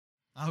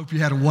I hope you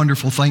had a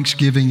wonderful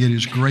Thanksgiving. It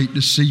is great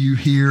to see you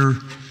here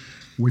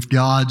with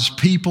God's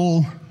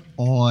people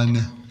on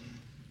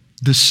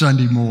this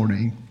Sunday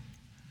morning.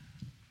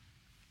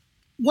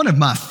 One of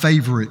my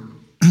favorite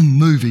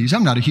movies,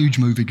 I'm not a huge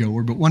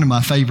moviegoer, but one of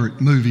my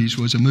favorite movies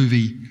was a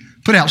movie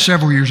put out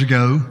several years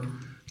ago,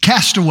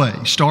 Castaway,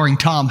 starring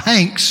Tom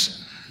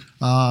Hanks.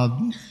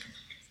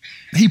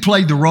 He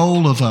played the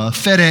role of a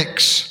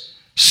FedEx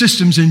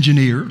systems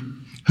engineer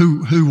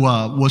who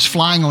was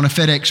flying on a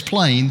FedEx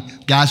plane.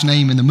 The guy's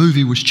name in the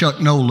movie was Chuck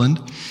Noland.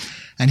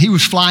 And he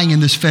was flying in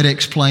this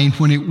FedEx plane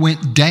when it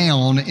went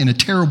down in a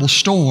terrible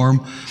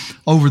storm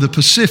over the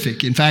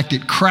Pacific. In fact,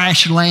 it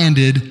crash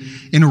landed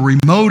in a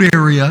remote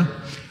area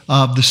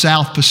of the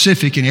South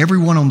Pacific, and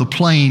everyone on the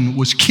plane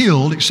was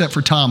killed except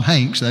for Tom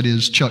Hanks, that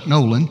is Chuck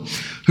Noland,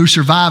 who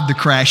survived the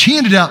crash. He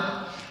ended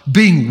up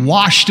being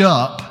washed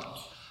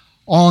up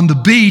on the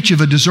beach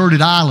of a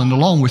deserted island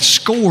along with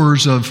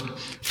scores of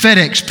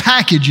FedEx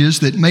packages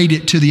that made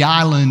it to the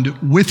island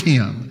with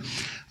him.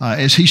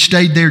 As he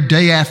stayed there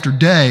day after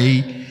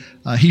day,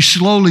 he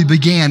slowly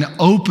began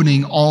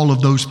opening all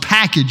of those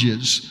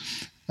packages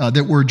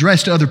that were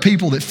addressed to other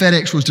people that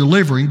FedEx was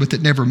delivering, but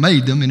that never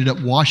made them, ended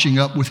up washing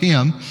up with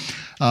him.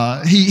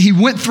 He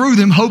went through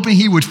them hoping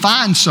he would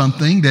find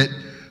something that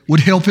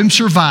would help him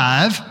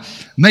survive,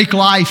 make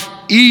life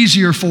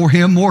easier for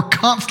him, more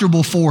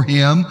comfortable for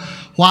him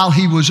while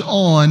he was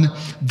on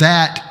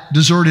that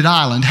deserted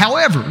island.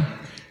 However,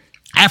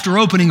 after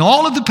opening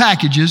all of the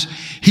packages,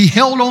 he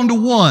held on to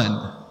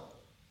one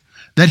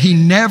that he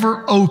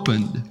never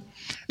opened.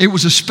 It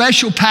was a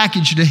special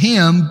package to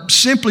him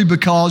simply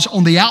because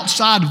on the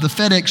outside of the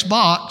FedEx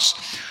box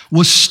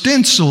was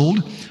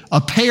stenciled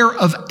a pair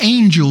of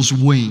angel's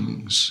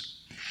wings.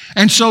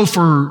 And so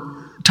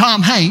for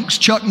Tom Hanks,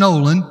 Chuck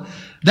Noland,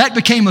 that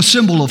became a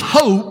symbol of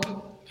hope,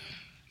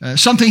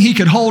 something he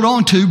could hold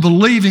on to,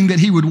 believing that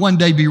he would one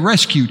day be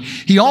rescued.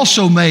 He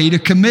also made a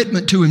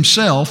commitment to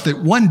himself that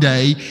one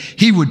day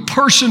he would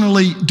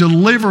personally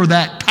deliver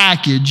that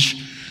package,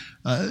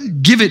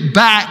 give it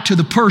back to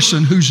the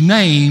person whose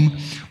name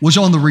was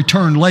on the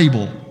return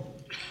label.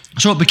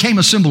 So it became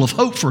a symbol of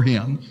hope for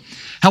him.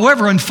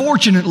 However,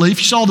 unfortunately, if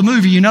you saw the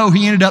movie, you know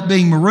he ended up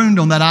being marooned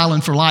on that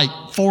island for like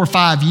 4 or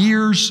 5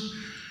 years,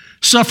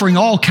 suffering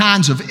all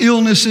kinds of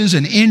illnesses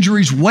and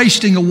injuries,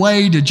 wasting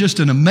away to just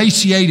an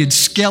emaciated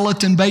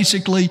skeleton,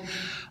 basically,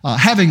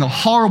 having a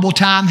horrible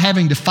time,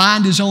 having to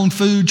find his own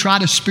food, try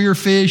to spear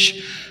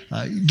fish,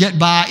 get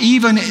by.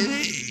 Even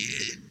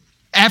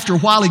after a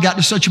while, he got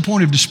to such a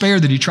point of despair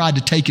that he tried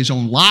to take his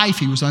own life.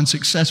 He was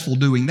unsuccessful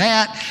doing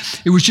that.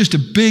 It was just a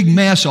big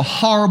mess, a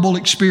horrible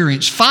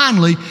experience.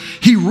 Finally,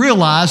 he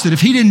realized that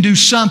if he didn't do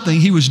something,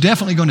 he was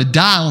definitely going to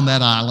die on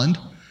that island.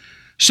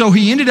 So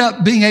he ended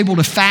up being able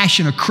to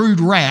fashion a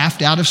crude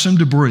raft out of some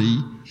debris,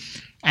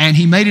 and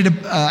he made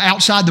it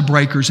outside the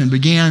breakers and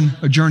began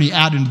a journey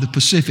out into the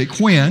Pacific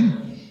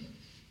when,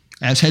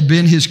 as had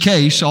been his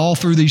case all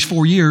through these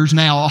 4 years,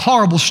 now a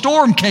horrible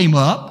storm came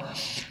up,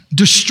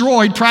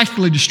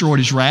 practically destroyed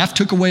his raft,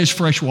 took away his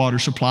fresh water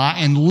supply,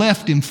 and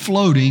left him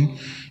floating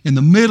in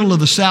the middle of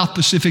the South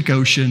Pacific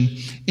Ocean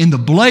in the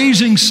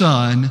blazing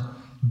sun,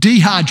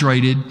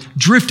 dehydrated,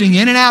 drifting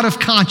in and out of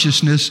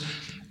consciousness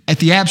at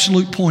the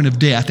absolute point of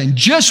death. And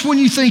just when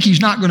you think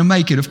he's not going to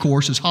make it, of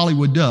course, as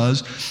Hollywood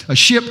does, a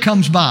ship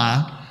comes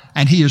by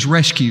and he is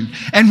rescued.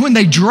 And when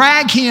they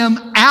drag him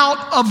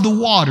out of the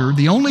water,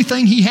 the only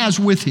thing he has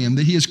with him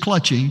that he is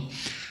clutching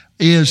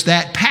is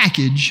that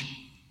package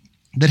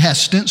that has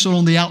stenciled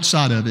on the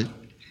outside of it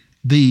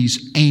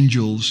these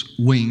angels'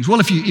 wings. Well,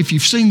 if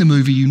you've seen the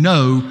movie, you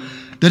know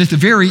that at the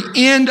very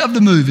end of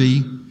the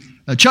movie,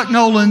 Chuck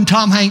Noland,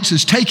 Tom Hanks,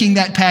 is taking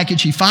that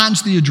package. He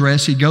finds the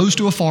address. He goes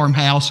to a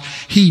farmhouse.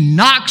 He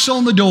knocks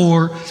on the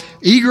door,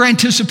 eager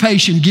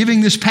anticipation,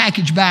 giving this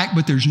package back,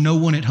 but there's no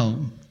one at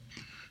home.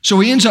 So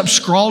he ends up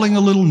scrawling a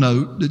little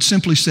note that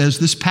simply says,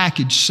 "This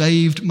package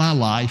saved my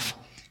life,"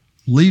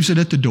 leaves it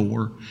at the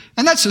door.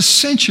 And that's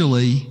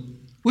essentially,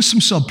 with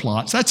some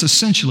subplots, that's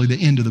essentially the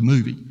end of the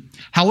movie.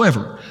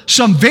 However,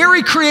 some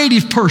very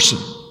creative person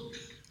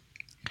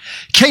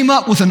came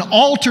up with an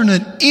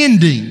alternate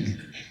ending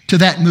to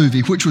that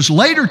movie, which was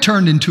later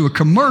turned into a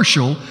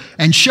commercial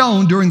and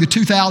shown during the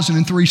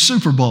 2003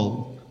 Super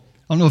Bowl.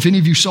 I don't know if any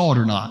of you saw it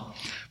or not.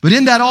 But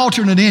in that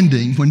alternate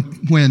ending,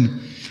 when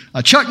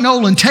Chuck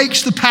Noland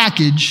takes the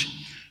package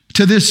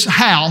to this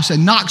house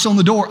and knocks on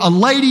the door, a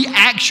lady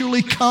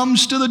actually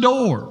comes to the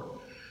door.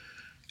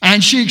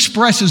 And she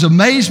expresses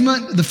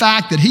amazement, the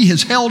fact that he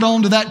has held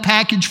on to that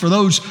package for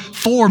those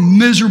 4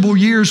 miserable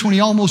years when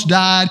he almost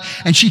died,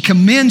 and she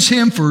commends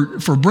him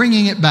for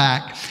bringing it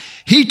back.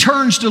 He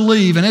turns to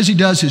leave, and as he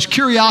does, his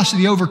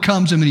curiosity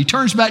overcomes him, and he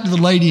turns back to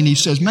the lady and he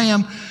says,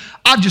 "Ma'am,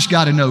 I've just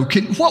got to know,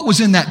 what was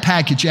in that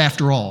package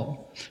after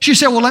all?" She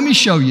said, "Well, let me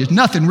show you."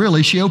 Nothing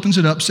really. She opens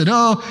it up, said,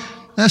 "Oh,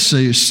 let's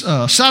see,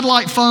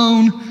 satellite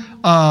phone,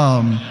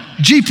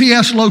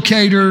 GPS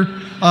locator,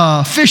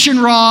 fishing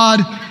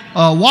rod,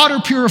 water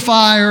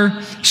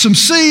purifier, some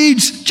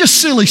seeds,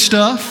 just silly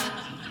stuff."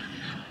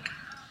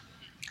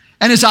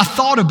 And as I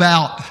thought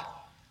about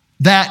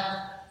that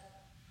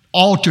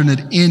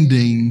alternate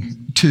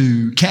ending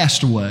to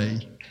Castaway,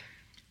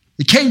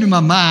 it came to my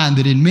mind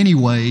that in many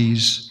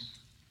ways,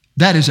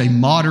 that is a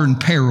modern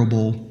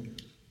parable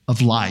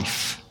of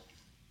life.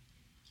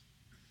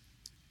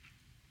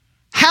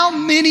 How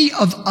many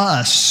of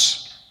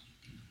us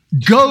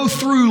go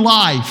through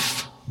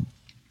life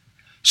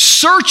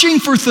searching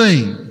for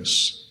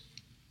things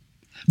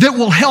that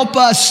will help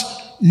us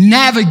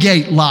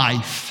navigate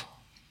life,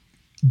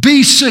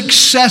 be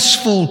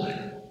successful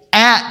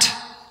at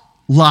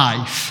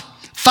life,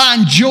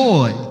 find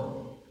joy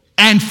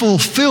and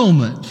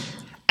fulfillment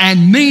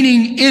and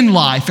meaning in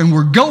life? And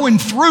we're going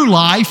through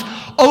life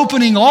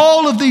opening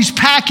all of these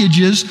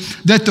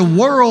packages that the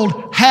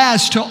world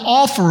has to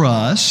offer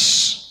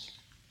us,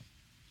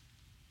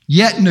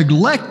 yet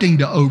neglecting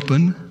to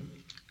open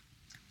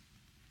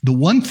the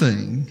one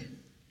thing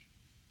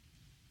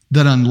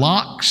that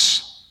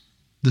unlocks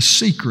the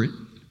secret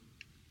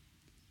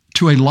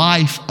to a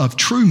life of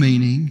true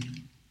meaning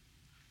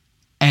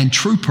and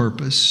true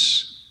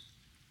purpose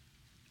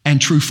and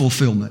true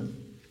fulfillment.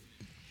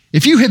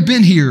 If you have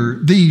been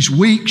here these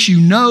weeks, you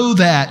know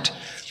that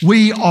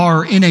we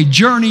are in a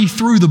journey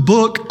through the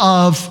book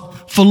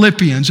of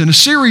Philippians. In a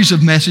series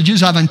of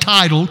messages I've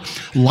entitled,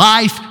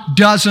 Life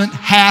Doesn't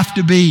Have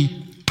to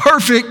Be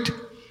Perfect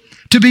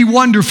to Be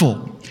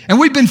Wonderful. And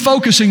we've been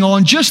focusing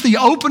on just the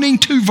opening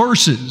 2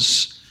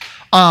 verses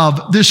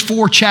of this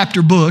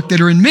 4-chapter book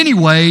that are in many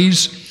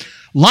ways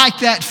like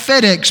that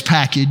FedEx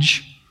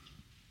package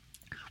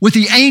with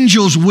the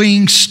angel's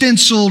wings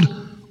stenciled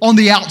on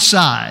the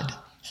outside.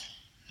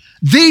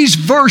 These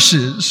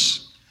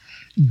verses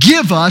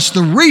give us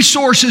the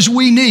resources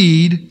we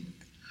need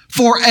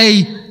for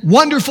a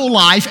wonderful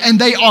life, and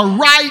they are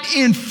right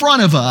in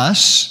front of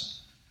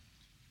us.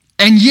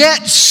 And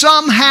yet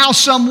somehow,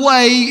 some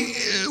way,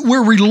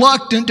 we're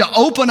reluctant to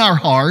open our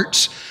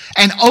hearts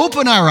and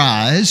open our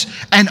eyes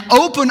and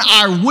open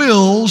our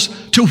wills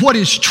to what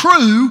is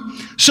true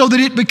so that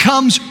it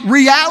becomes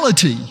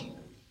reality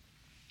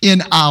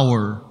in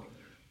our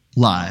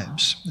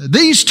lives.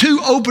 These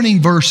 2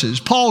 opening verses,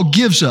 Paul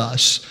gives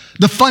us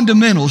the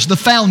fundamentals, the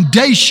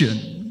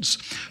foundations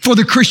for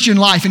the Christian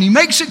life. And he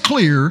makes it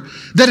clear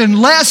that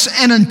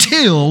unless and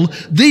until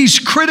these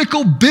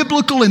critical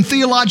biblical and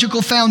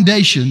theological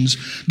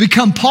foundations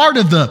become part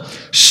of the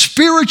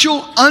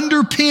spiritual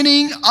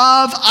underpinning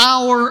of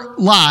our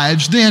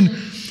lives, then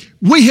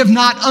we have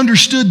not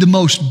understood the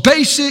most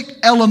basic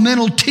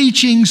elemental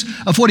teachings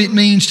of what it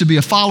means to be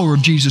a follower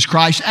of Jesus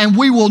Christ, and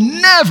we will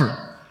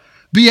never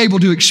be able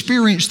to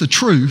experience the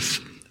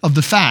truth of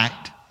the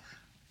fact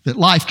that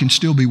life can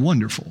still be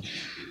wonderful,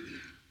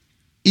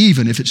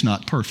 even if it's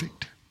not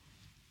perfect.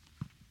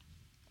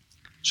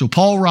 So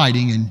Paul,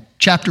 writing in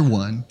chapter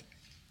 1,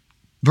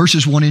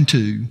 verses 1 and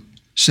 2,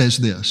 says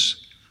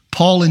this: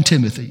 Paul and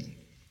Timothy,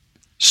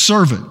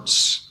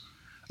 servants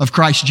of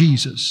Christ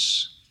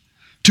Jesus,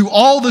 to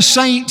all the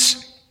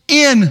saints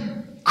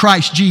in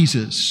Christ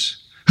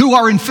Jesus who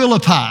are in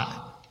Philippi,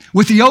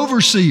 with the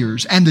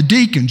overseers and the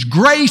deacons,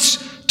 grace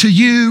to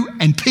you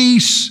and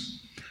peace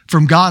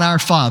from God our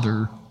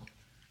Father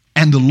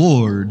and the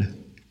Lord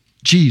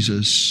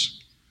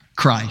Jesus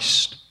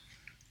Christ.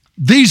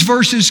 These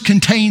verses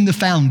contain the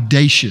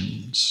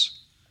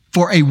foundations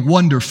for a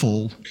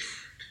wonderful,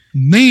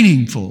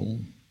 meaningful,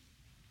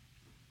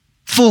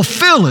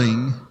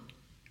 fulfilling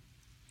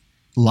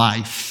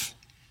life.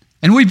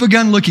 And we've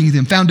begun looking at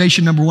them.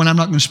 Foundation number 1, I'm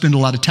not going to spend a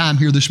lot of time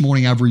here this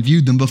morning. I've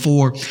reviewed them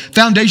before.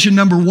 Foundation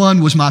number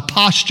 1 was my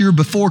posture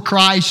before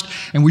Christ,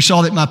 and we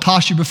saw that my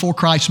posture before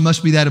Christ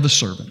must be that of a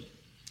servant,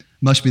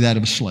 must be that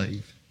of a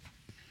slave.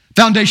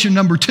 Foundation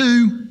number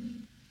 2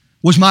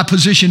 was my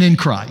position in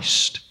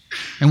Christ.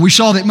 And we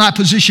saw that my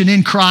position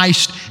in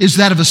Christ is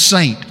that of a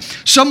saint,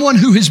 someone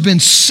who has been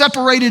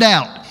separated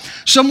out,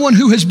 someone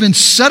who has been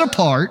set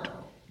apart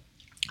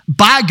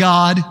by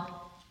God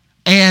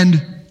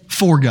and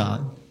for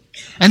God.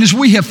 And as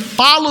we have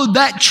followed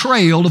that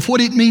trail of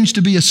what it means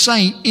to be a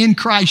saint in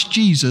Christ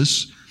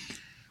Jesus,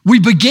 we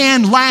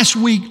began last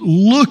week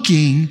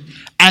looking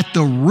at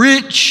the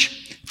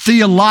rich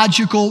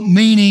theological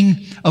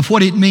meaning of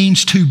what it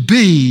means to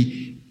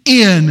be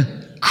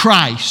in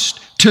Christ,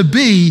 to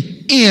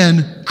be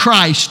in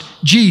Christ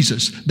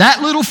Jesus.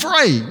 That little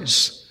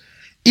phrase,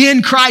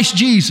 in Christ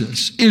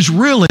Jesus, is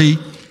really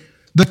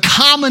the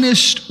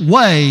commonest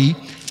way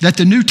that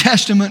the New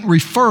Testament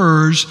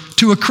refers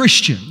to a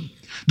Christian,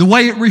 the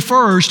way it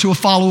refers to a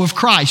follower of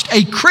Christ.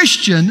 A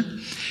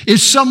Christian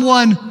is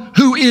someone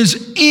who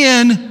is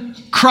in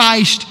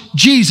Christ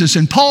Jesus.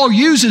 And Paul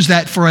uses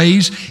that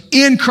phrase,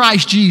 in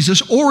Christ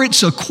Jesus, or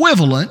its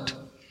equivalent,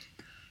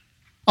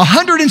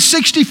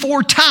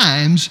 164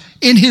 times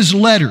in his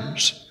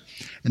letters.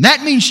 And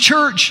that means,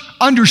 church,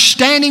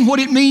 understanding what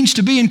it means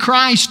to be in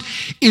Christ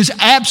is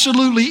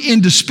absolutely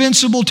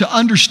indispensable to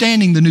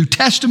understanding the New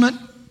Testament.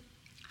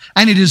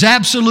 And it is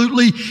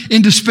absolutely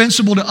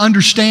indispensable to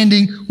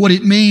understanding what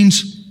it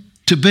means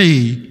to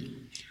be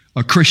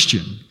a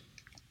Christian.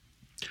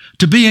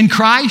 To be in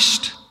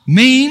Christ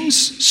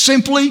means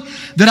simply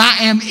that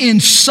I am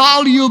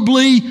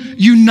insolubly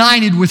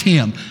united with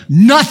Him.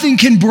 Nothing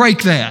can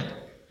break that.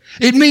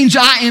 It means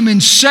I am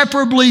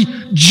inseparably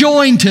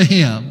joined to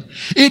Him.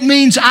 It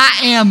means I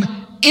am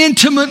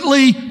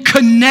intimately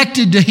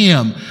connected to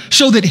Him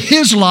so that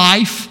His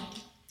life,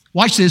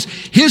 watch this,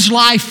 His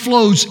life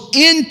flows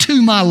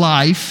into my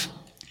life.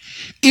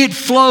 It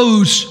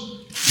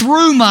flows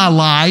through my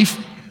life.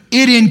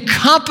 It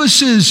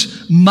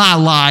encompasses my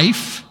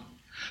life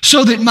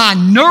so that my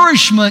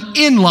nourishment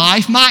in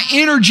life, my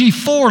energy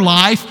for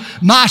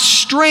life, my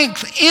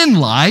strength in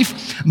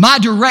life, my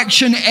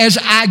direction as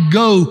I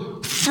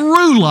go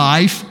through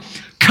life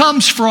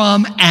comes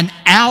from and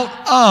out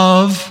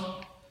of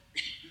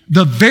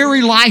the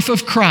very life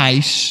of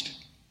Christ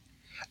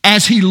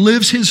as He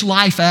lives His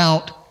life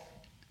out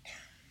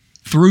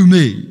through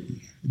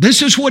me.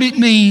 This is what it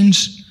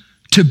means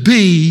to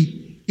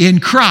be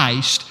in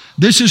Christ.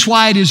 This is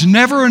why it is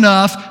never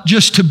enough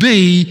just to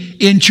be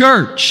in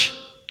church.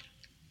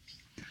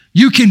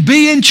 You can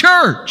be in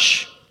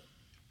church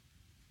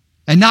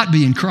and not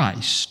be in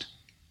Christ.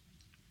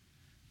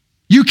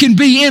 You can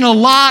be in a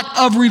lot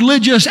of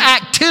religious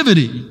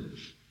activity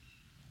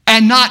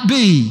and not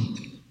be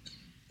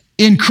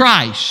in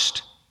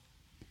Christ.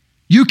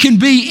 You can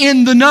be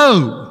in the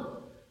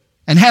know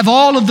and have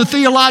all of the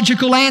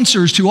theological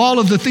answers to all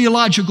of the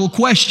theological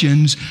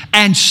questions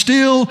and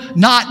still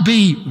not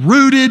be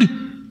rooted,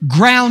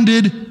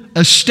 grounded,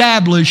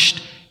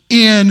 established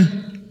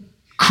in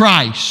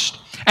Christ.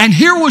 And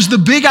here was the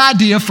big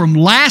idea from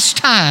last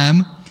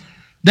time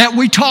that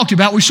we talked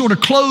about. We sort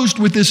of closed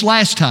with this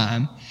last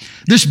time.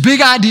 This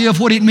big idea of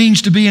what it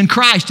means to be in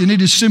Christ, and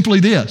it is simply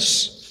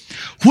this.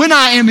 When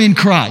I am in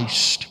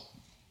Christ,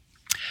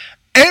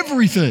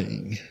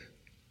 everything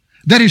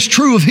that is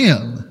true of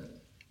Him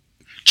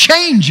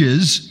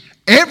changes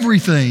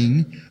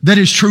everything that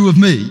is true of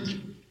me.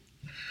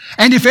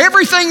 And if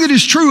everything that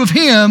is true of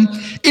Him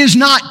is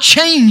not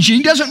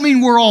changing, doesn't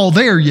mean we're all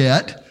there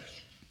yet,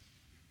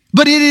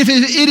 but if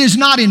it is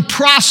not in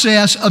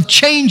process of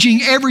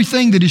changing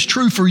everything that is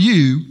true for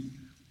you,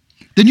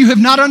 then you have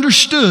not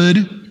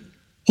understood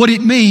what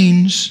it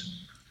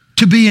means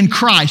to be in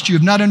Christ. You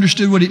have not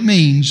understood what it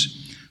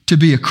means to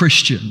be a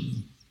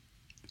Christian.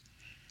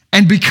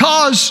 And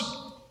because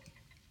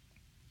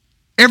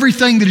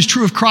everything that is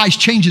true of Christ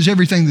changes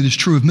everything that is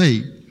true of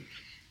me,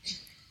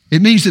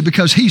 it means that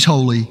because He's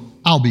holy,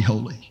 I'll be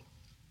holy.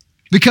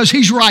 Because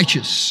He's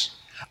righteous,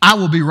 I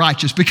will be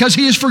righteous. Because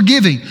He is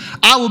forgiving,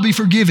 I will be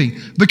forgiving.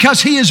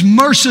 Because He is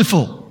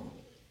merciful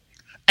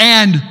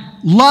and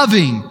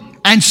loving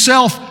and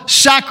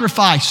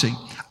self-sacrificing,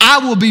 I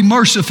will be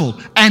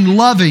merciful and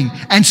loving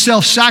and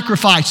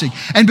self-sacrificing.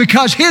 And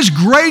because His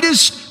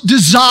greatest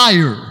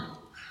desire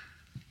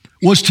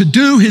was to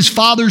do His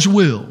Father's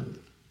will,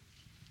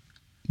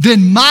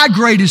 then my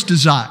greatest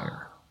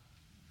desire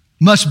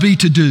must be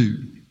to do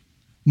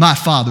my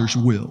Father's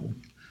will.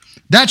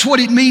 That's what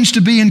it means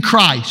to be in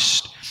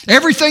Christ.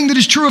 Everything that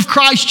is true of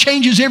Christ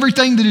changes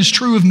everything that is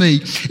true of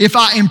me if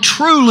I am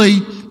truly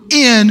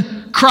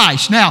in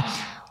Christ. Now,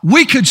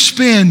 we could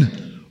spend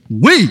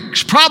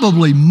weeks,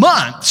 probably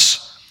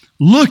months,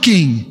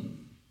 looking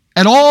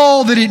at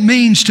all that it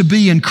means to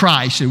be in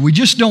Christ. And we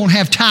just don't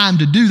have time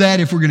to do that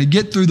if we're going to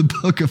get through the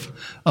book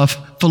of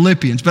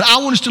Philippians. But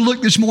I want us to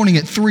look this morning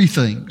at three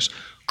things.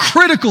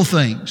 Critical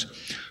things.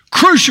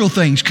 Crucial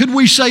things. Could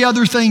we say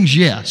other things?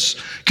 Yes.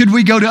 Could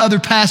we go to other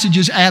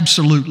passages?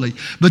 Absolutely.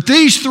 But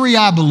these three,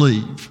 I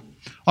believe,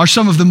 are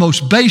some of the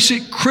most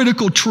basic,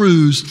 critical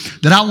truths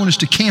that I want us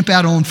to camp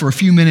out on for a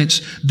few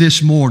minutes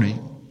this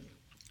morning.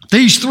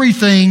 These three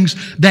things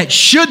that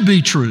should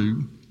be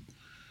true,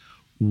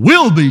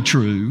 will be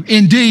true,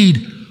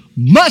 indeed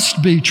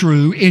must be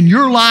true in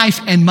your life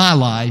and my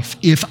life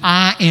if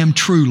I am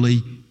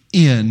truly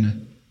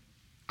in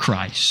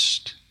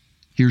Christ.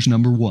 Here's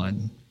number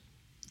one.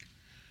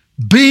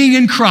 Being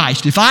in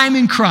Christ, if I'm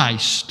in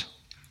Christ,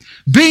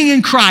 being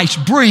in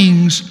Christ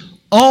brings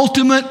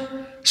ultimate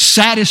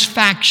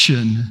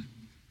satisfaction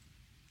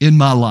in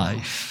my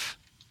life.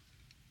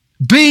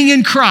 Being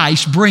in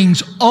Christ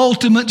brings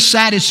ultimate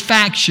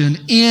satisfaction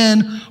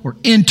in or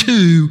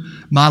into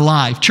my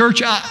life.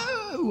 Church,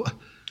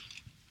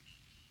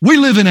 we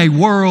live in a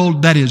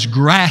world that is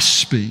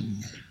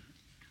grasping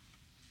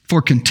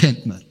for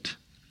contentment.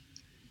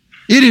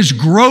 It is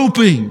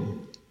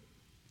groping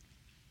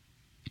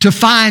to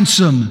find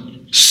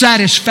some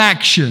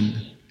satisfaction,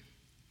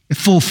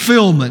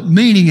 fulfillment,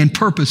 meaning, and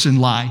purpose in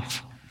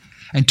life.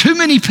 And too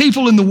many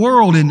people in the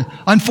world, and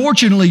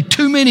unfortunately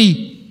too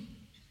many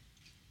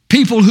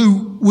people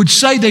who would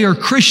say they are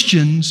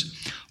Christians,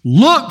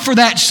 look for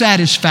that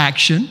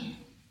satisfaction,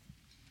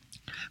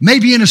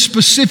 maybe in a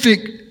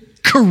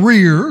specific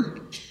career,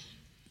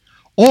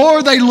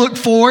 or they look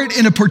for it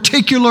in a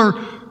particular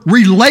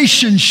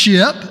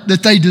relationship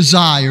that they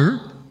desire,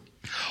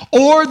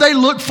 or they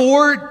look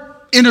for it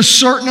in a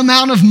certain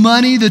amount of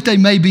money that they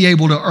may be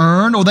able to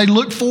earn, or they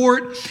look for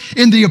it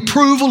in the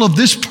approval of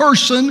this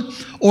person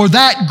or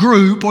that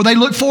group, or they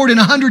look forward in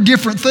 100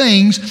 different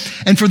things.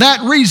 And for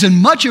that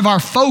reason, much of our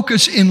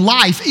focus in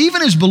life,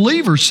 even as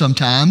believers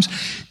sometimes,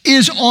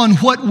 is on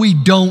what we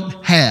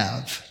don't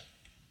have.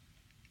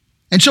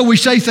 And so we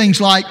say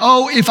things like,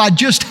 oh, if I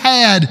just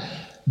had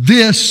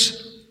this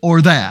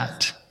or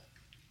that,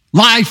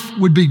 life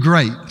would be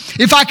great.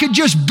 If I could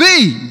just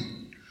be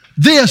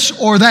this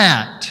or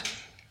that,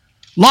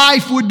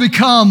 life would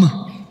become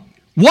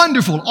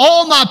wonderful.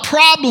 All my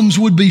problems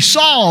would be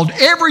solved.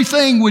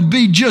 Everything would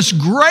be just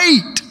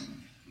great.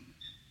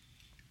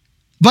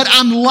 But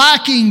I'm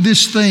lacking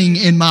this thing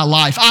in my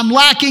life. I'm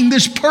lacking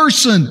this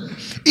person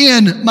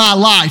in my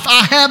life.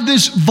 I have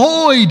this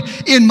void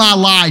in my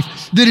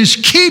life that is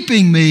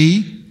keeping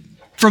me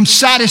from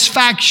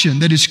satisfaction,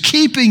 that is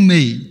keeping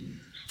me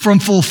from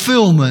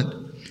fulfillment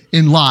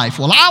in life.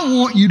 Well, I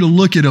want you to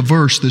look at a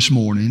verse this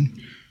morning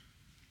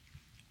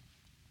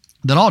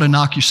that ought to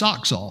knock your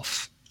socks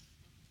off.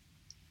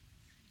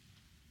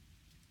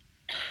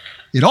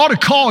 It ought to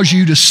cause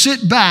you to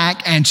sit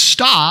back and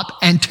stop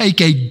and take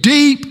a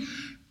deep,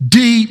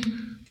 deep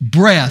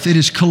breath. It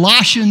is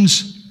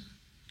Colossians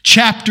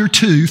chapter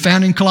 2,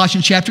 found in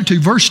Colossians chapter 2,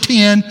 verse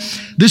 10.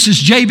 This is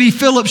J.B.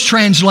 Phillips'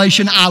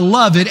 translation. I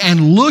love it.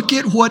 And look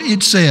at what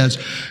it says.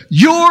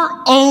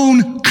 Your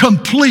own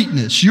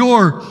completeness,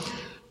 your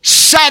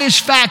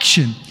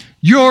satisfaction,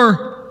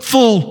 your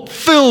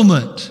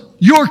fulfillment,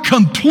 your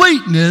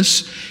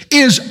completeness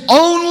is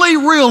only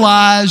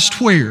realized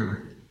where?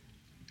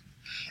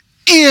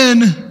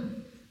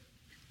 In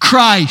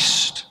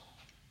Christ,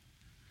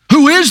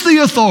 who is the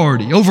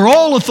authority over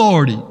all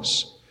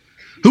authorities,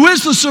 who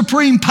is the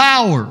supreme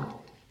power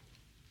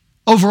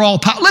over all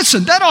power.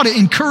 Listen, that ought to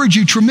encourage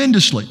you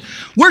tremendously.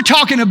 We're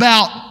talking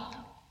about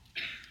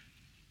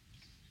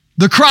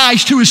the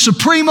Christ who is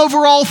supreme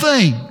over all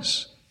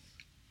things,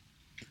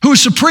 who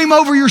is supreme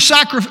over your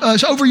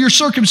over your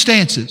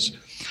circumstances,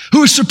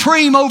 who is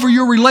supreme over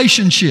your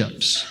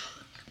relationships,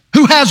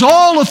 who has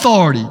all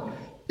authority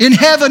in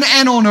heaven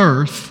and on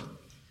earth,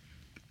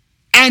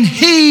 and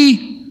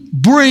He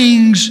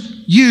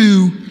brings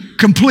you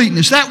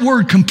completeness. That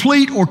word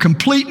complete or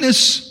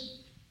completeness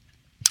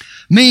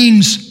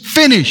means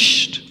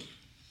finished.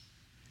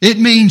 It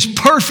means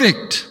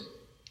perfect.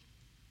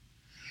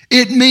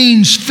 It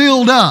means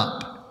filled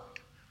up.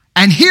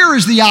 And here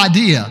is the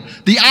idea.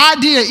 The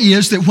idea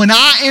is that when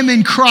I am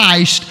in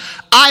Christ,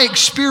 I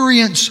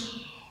experience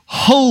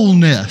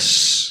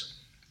wholeness.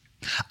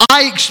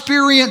 I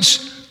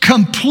experience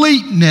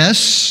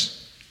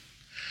completeness,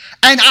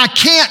 and I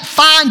can't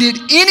find it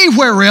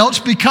anywhere else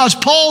because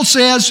Paul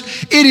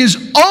says it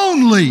is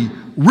only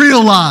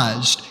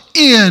realized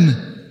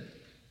in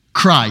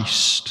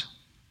Christ.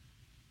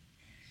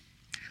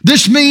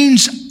 This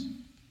means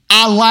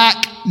I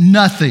lack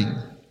nothing.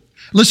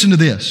 Listen to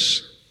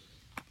this.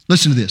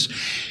 Listen to this.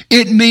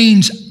 It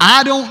means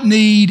I don't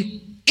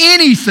need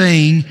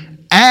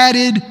anything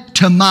added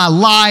to my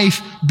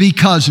life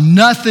because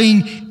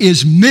nothing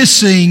is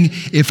missing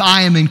if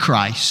I am in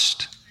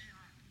Christ.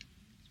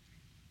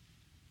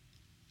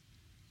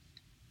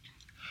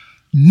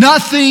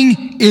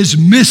 Nothing is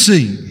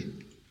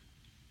missing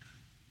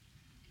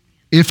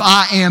if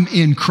I am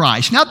in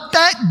Christ. Now,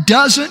 that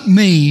doesn't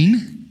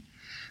mean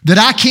that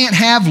I can't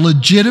have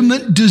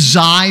legitimate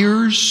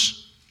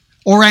desires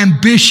or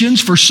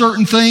ambitions for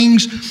certain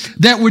things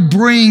that would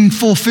bring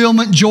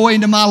fulfillment, joy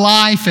into my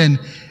life and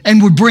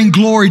would bring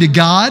glory to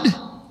God.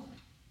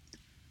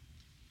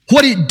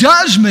 What it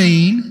does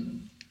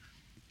mean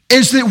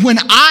is that when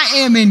I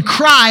am in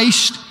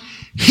Christ,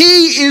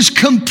 He is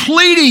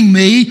completing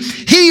me.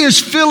 He is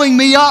filling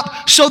me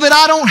up so that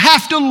I don't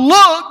have to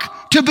look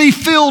to be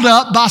filled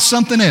up by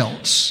something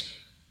else.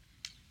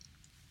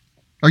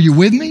 Are you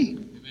with me?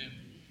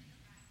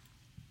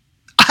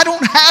 I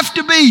don't have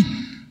to be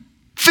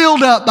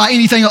filled up by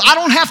anything else. I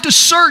don't have to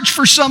search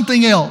for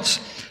something else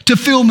to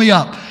fill me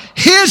up.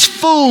 His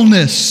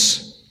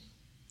fullness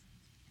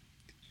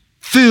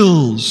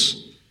fills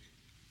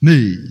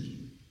me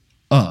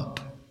up.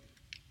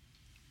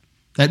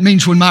 That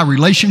means when my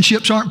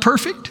relationships aren't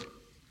perfect,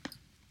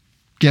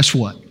 guess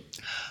what?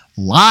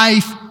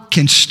 Life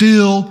can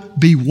still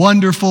be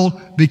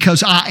wonderful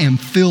because I am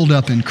filled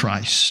up in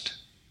Christ.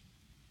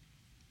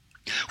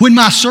 When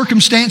my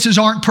circumstances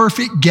aren't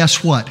perfect,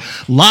 guess what?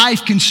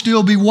 Life can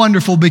still be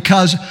wonderful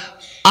because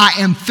I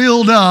am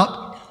filled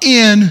up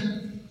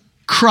in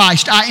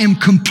Christ. I am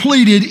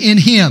completed in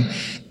Him.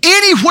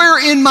 Anywhere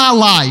in my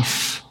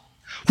life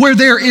where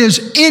there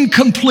is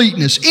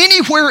incompleteness,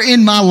 anywhere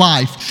in my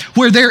life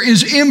where there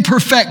is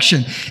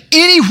imperfection,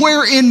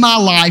 anywhere in my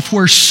life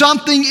where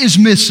something is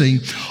missing,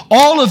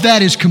 all of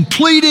that is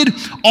completed,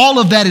 all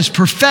of that is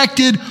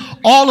perfected,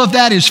 all of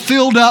that is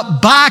filled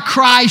up by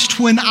Christ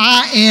when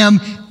I am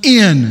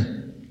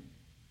in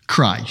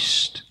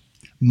Christ.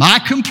 My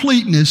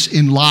completeness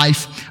in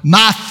life,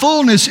 my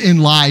fullness in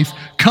life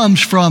comes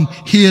from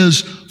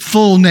His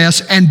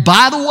fullness. And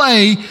by the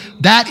way,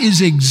 that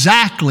is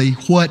exactly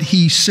what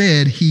He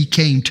said He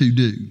came to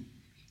do.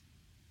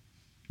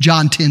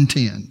 John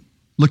 10:10.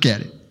 Look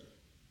at it.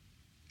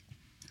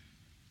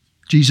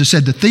 Jesus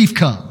said, the thief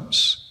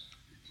comes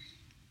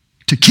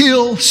to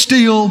kill,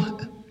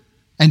 steal,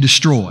 and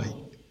destroy.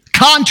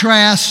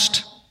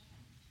 Contrast,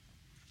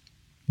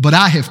 but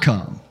I have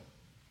come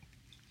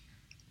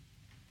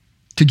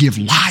to give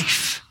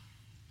life.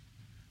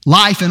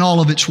 Life in all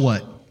of its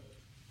what?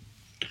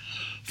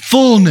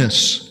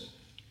 Fullness,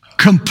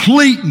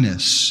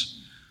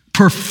 completeness,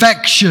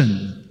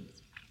 perfection.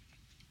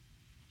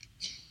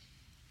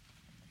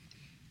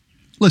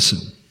 Listen,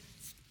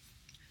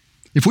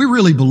 if we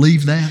really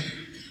believe that,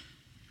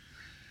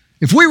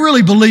 if we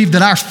really believe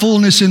that our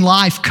fullness in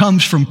life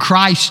comes from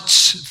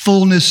Christ's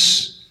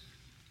fullness,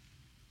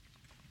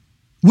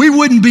 we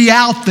wouldn't be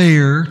out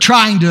there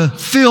trying to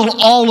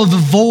fill all of the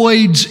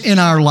voids in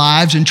our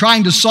lives and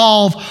trying to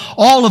solve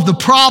all of the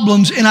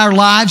problems in our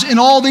lives in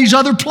all these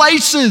other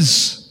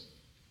places.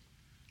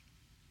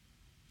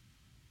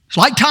 It's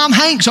like Tom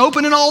Hanks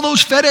opening all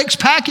those FedEx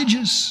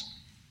packages,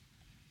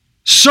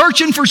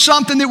 searching for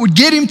something that would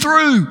get him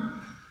through,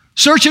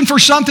 searching for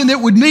something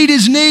that would meet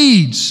his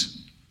needs,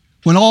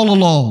 when all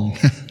along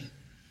it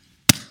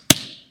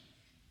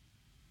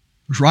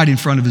was right in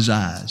front of his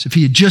eyes. If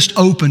he had just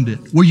opened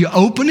it, will you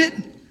open it?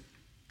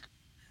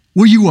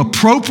 Will you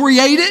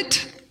appropriate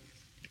it?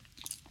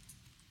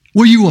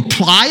 Will you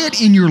apply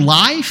it in your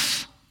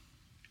life?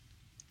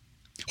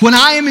 When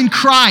I am in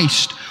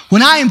Christ,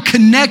 when I am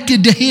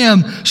connected to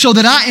Him so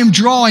that I am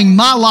drawing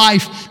my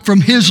life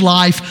from His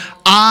life,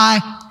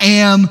 I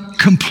am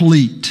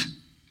complete.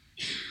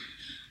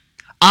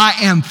 I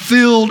am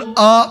filled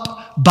up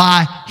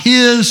by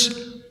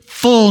His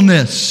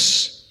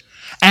fullness.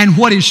 And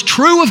what is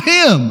true of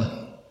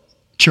Him,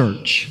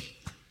 church,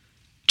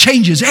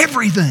 changes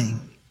everything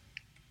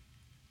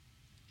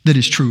that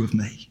is true of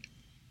me.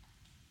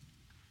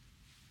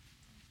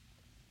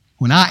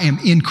 When I am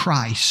in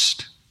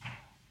Christ,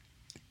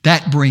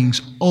 that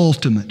brings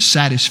ultimate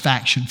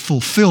satisfaction,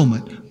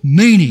 fulfillment,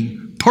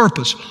 meaning,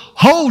 purpose,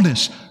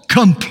 wholeness,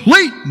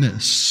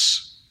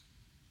 completeness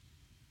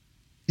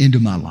into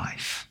my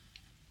life.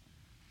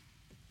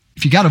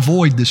 If you got a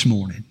void this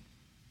morning,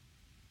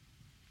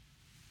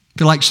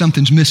 feel like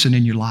something's missing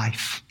in your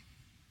life,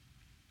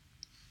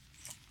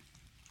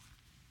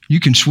 you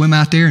can swim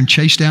out there and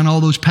chase down all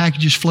those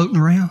packages floating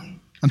around.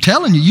 I'm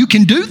telling you, you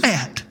can do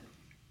that.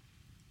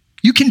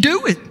 You can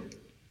do it.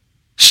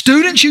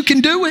 Students, you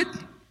can do it.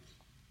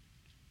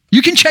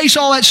 You can chase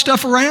all that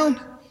stuff around.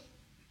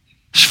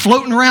 It's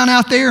floating around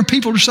out there and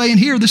people are saying,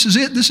 here, this is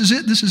it, this is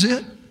it, this is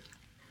it.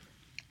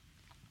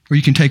 Or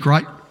you can take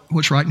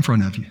what's right in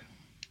front of you.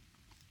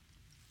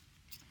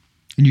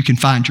 And you can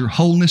find your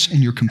wholeness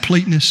and your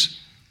completeness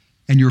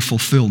and your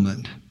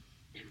fulfillment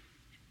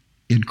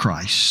in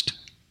Christ.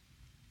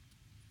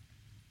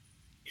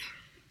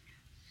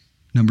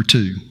 Number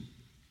 2,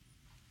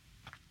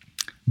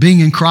 being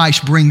in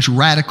Christ brings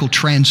radical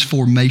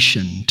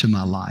transformation to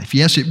my life.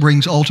 Yes, it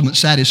brings ultimate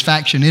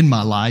satisfaction in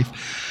my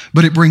life,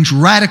 but it brings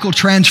radical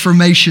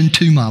transformation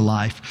to my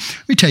life.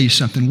 Let me tell you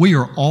something. We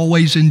are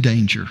always in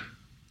danger.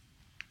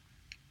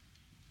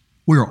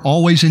 We are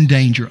always in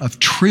danger of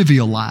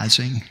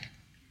trivializing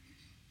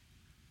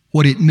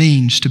what it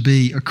means to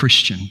be a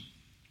Christian.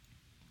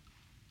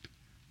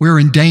 We're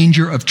in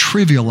danger of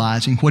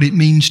trivializing what it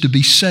means to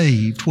be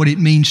saved, what it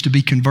means to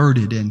be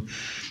converted. And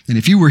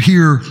if you were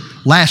here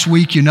last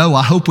week, you know,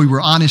 I hope we were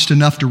honest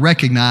enough to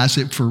recognize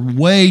that for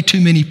way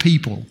too many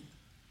people,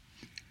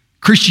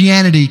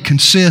 Christianity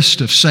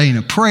consists of saying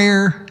a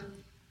prayer,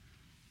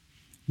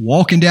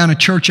 walking down a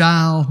church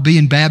aisle,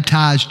 being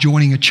baptized,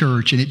 joining a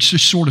church, and it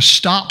just sort of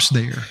stops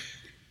there.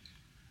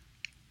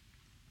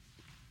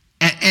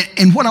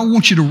 And what I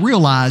want you to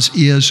realize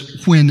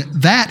is when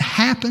that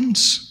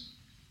happens,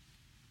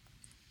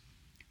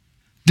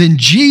 then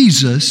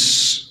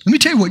Jesus, let me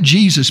tell you what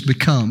Jesus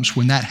becomes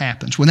when that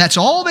happens. When that's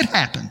all that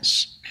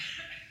happens,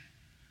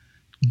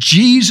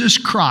 Jesus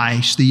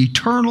Christ, the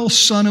eternal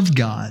Son of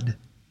God,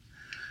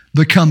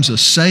 becomes a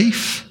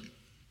safe,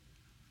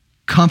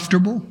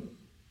 comfortable,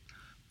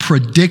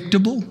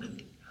 predictable,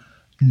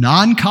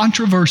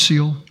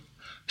 non-controversial,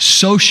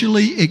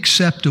 socially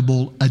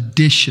acceptable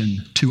addition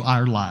to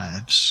our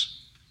lives.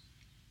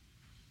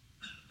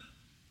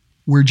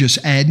 We're just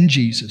adding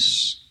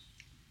Jesus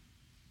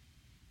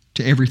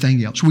to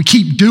everything else. We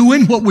keep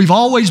doing what we've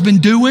always been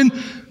doing,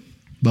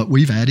 but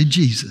we've added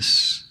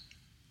Jesus.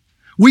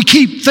 We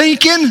keep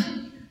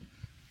thinking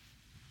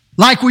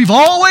like we've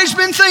always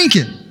been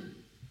thinking,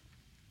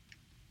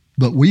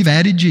 but we've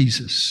added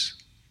Jesus.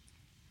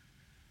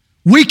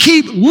 We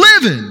keep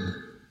living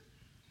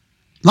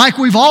like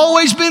we've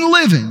always been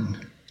living,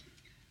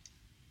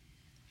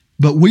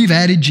 but we've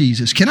added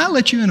Jesus. Can I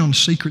let you in on a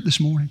secret this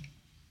morning? I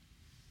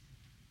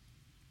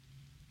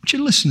want you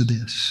to listen to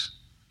this.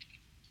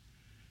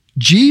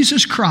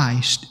 Jesus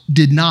Christ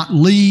did not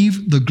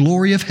leave the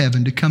glory of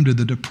heaven to come to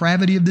the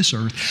depravity of this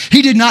earth.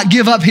 He did not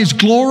give up His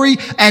glory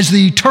as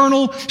the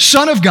eternal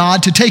Son of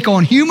God to take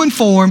on human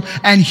form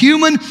and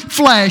human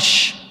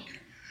flesh.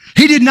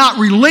 He did not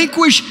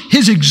relinquish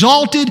His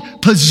exalted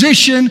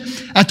position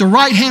at the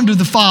right hand of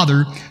the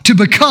Father to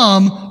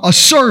become a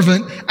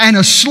servant and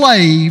a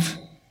slave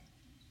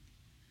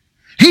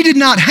He did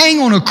not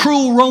hang on a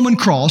cruel Roman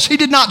cross. He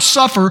did not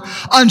suffer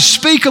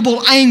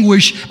unspeakable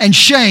anguish and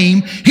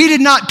shame. He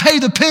did not pay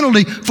the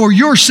penalty for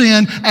your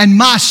sin and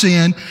my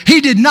sin. He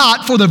did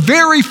not, for the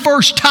very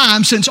first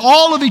time since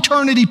all of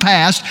eternity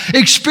past,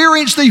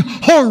 experience the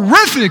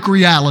horrific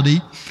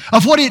reality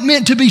of what it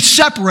meant to be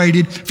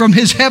separated from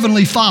His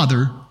heavenly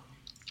Father.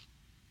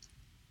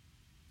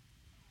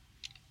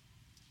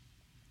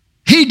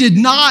 He did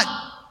not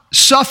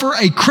suffer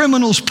a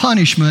criminal's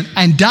punishment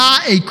and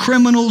die a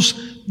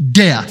criminal's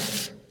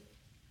death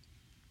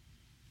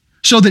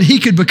so that He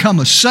could become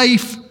a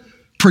safe,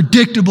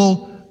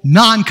 predictable,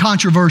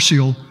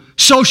 non-controversial,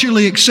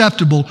 socially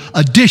acceptable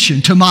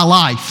addition to my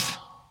life.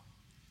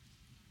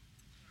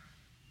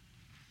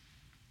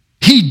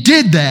 He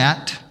did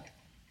that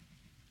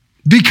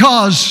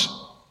because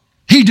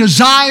He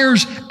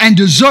desires and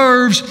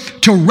deserves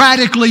to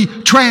radically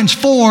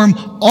transform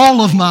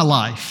all of my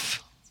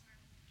life.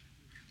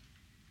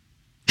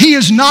 He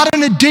is not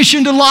an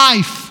addition to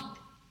life.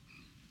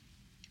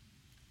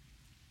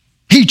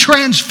 He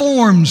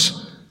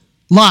transforms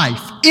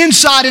life,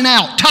 inside and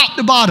out, top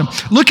to bottom.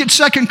 Look at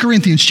 2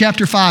 Corinthians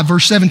chapter 5,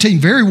 verse 17,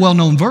 very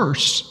well-known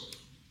verse.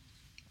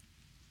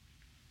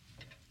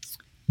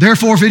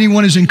 Therefore, if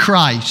anyone is in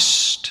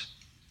Christ,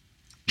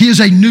 he is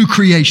a new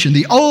creation.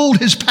 The old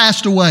has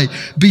passed away.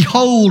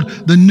 Behold,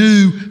 the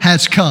new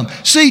has come.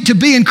 See, to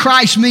be in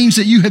Christ means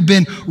that you have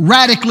been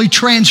radically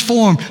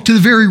transformed to the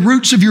very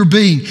roots of your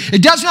being.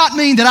 It does not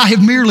mean that I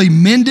have merely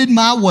mended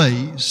my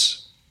ways.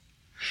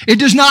 It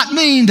does not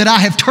mean that I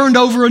have turned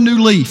over a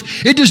new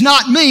leaf. It does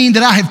not mean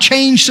that I have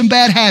changed some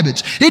bad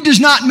habits. It does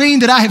not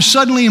mean that I have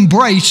suddenly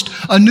embraced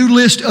a new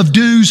list of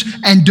do's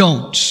and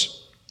don'ts.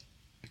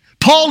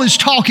 Paul is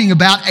talking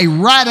about a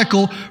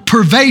radical,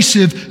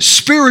 pervasive,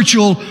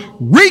 spiritual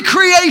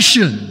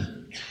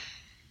recreation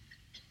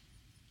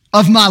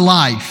of my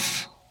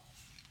life.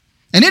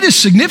 And it is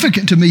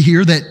significant to me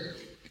here that,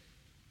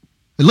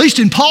 at least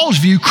in Paul's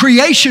view,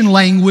 creation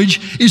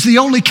language is the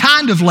only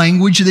kind of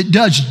language that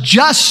does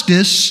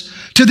justice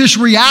to this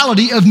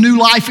reality of new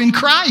life in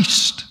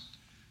Christ.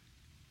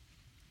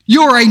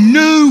 You're a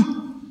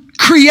new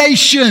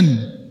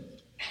creation,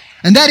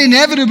 and that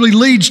inevitably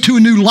leads to a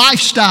new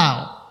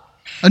lifestyle,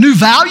 a new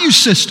value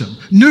system,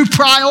 new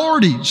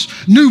priorities,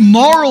 new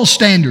moral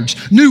standards,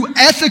 new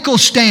ethical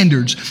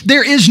standards.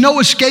 There is no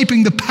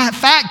escaping the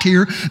fact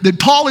here that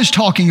Paul is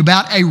talking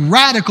about a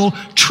radical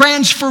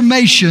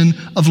transformation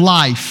of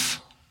life.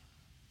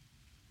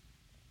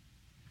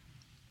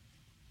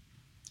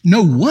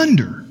 No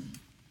wonder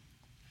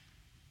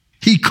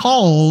he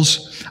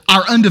calls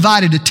our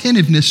undivided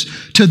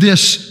attentiveness to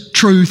this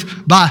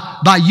truth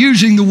by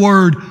using the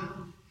word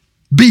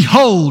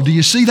behold. Do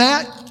you see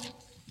that?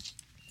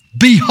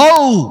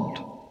 Behold,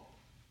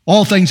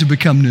 all things have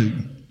become new.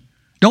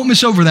 Don't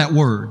miss over that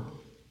word.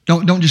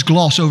 Don't just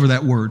gloss over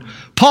that word.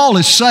 Paul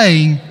is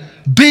saying,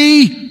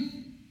 be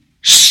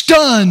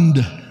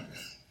stunned.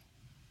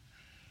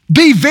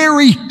 Be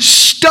very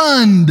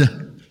stunned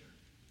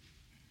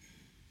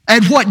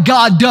at what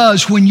God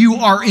does when you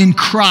are in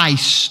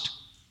Christ.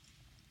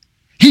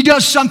 He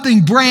does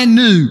something brand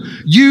new.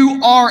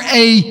 You are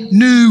a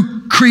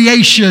new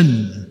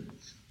creation.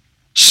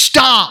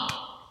 Stop.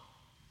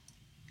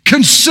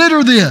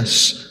 Consider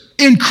this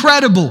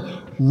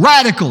incredible,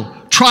 radical,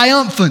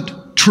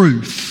 triumphant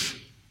truth.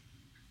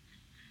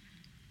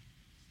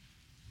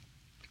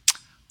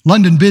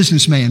 London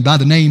businessman by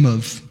the name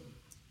of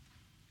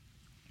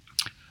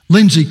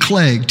Lindsay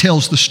Clegg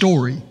tells the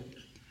story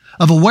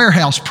of a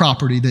warehouse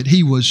property that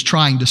he was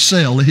trying to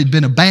sell. It had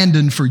been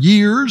abandoned for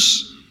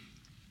years.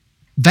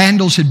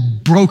 Vandals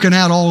had broken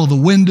out all of the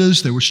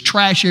windows. There was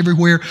trash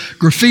everywhere.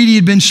 Graffiti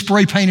had been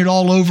spray painted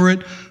all over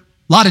it.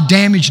 A lot of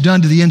damage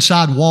done to the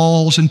inside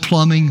walls and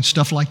plumbing and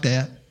stuff like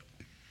that.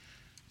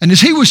 And as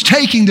he was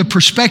taking the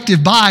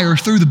prospective buyer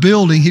through the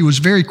building, he was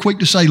very quick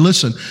to say,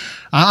 listen,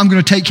 I'm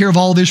going to take care of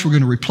all this. We're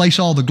going to replace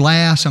all the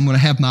glass. I'm going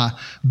to have my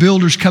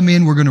builders come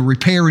in. We're going to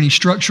repair any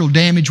structural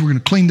damage. We're going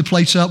to clean the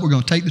place up. We're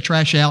going to take the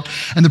trash out.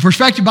 And the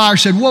prospective buyer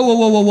said,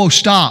 whoa,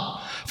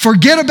 stop.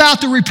 Forget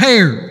about the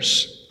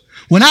repairs.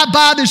 When I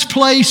buy this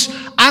place,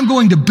 I'm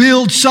going to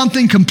build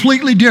something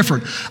completely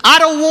different. I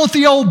don't want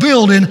the old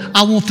building.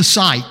 I want the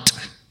site.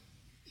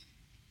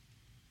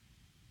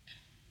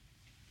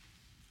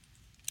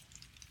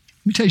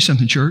 Let me tell you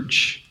something,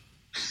 church.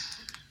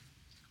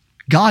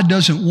 God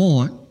doesn't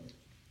want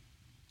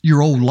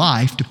your old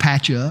life to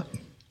patch up.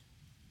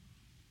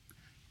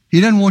 He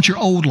doesn't want your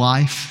old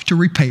life to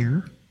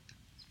repair,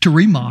 to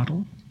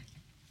remodel,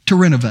 to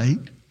renovate.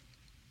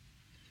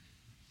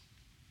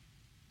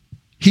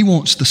 He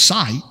wants the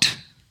site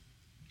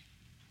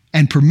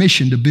and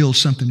permission to build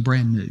something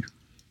brand new.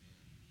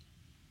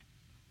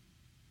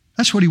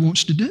 That's what He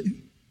wants to do.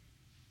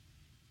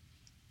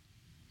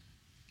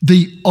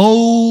 The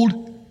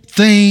old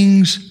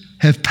things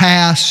have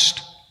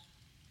passed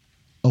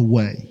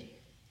away.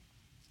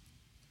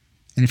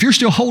 And if you're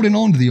still holding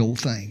on to the old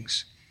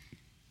things,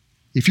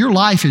 if your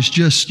life is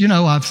just,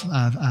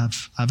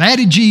 I've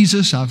added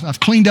Jesus, I've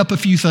cleaned up a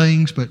few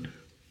things, but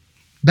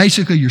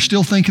Basically, you're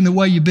still thinking the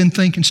way you've been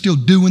thinking, still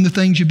doing the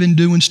things you've been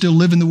doing, still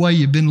living the way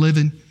you've been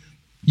living,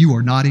 you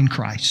are not in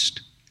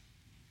Christ.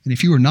 And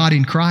if you are not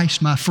in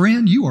Christ, my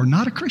friend, you are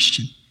not a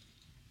Christian.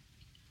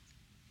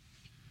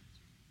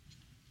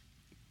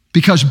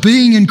 Because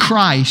being in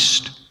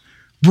Christ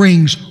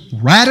brings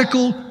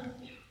radical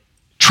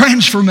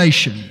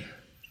transformation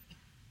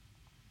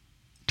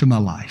to my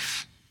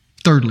life.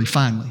 Thirdly,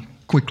 finally,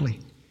 quickly,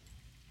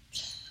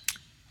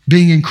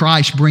 being in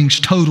Christ brings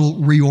total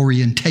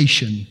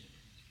reorientation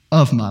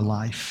of my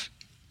life.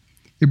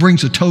 It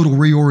brings a total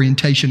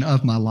reorientation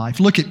of my life.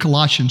 Look at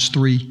Colossians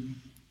 3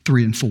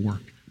 and 4.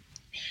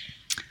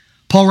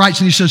 Paul writes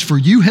and he says, "For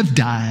you have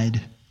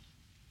died,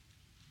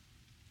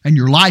 and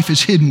your life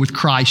is hidden with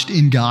Christ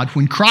in God.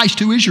 When Christ,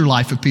 who is your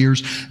life,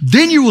 appears,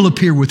 then you will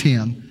appear with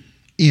Him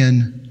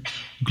in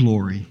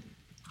glory."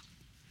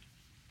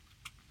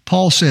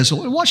 Paul says,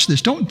 watch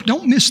this,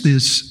 don't miss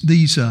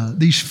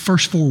these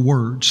first four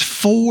words.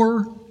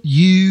 For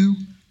you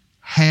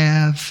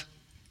have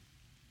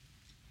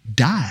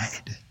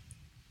died.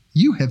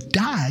 You have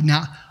died.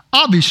 Now,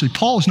 obviously,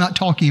 Paul's not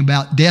talking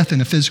about death in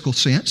a physical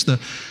sense. The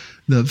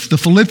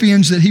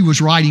Philippians that he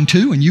was writing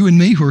to, and you and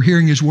me who are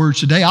hearing his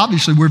words today,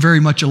 obviously we're very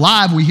much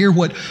alive. We hear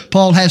what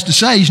Paul has to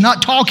say. He's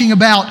not talking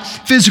about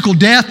physical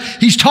death.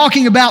 He's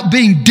talking about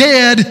being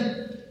dead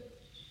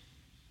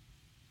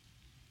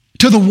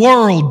to the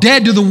world,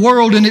 dead to the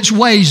world and its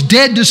ways,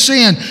 dead to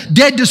sin,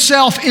 dead to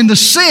self, in the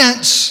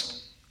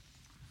sense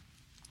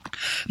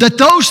that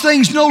those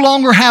things no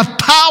longer have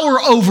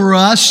power over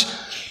us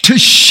to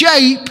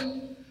shape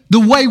the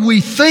way we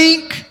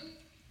think,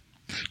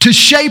 to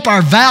shape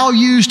our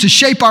values, to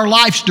shape our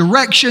life's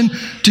direction,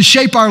 to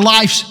shape our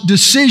life's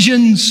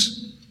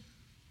decisions.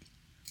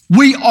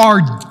 We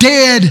are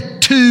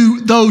dead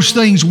to those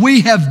things.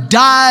 We have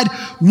died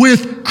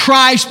with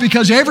Christ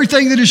because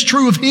everything that is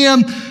true of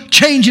Him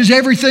changes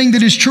everything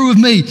that is true of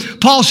me.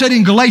 Paul said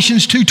in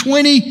Galatians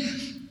 2:20,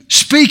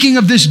 speaking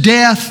of this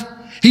death,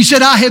 he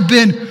said, "I have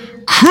been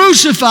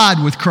crucified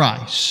with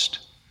Christ."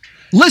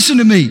 Listen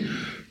to me.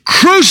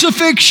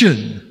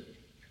 Crucifixion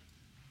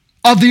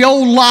of the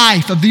old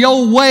life, of the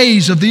old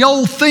ways, of the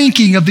old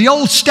thinking, of the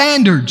old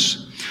standards.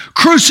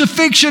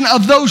 Crucifixion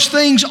of those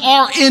things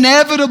are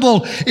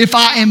inevitable if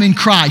I am in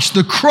Christ.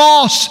 The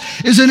cross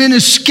is an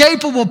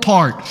inescapable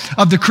part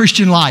of the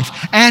Christian life,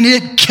 and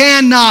it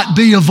cannot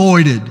be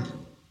avoided.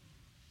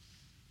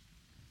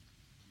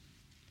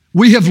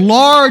 We have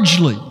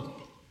largely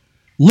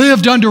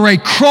lived under a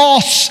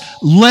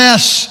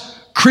crossless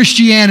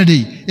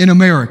Christianity in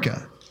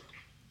America.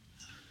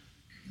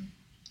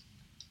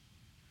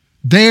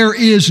 There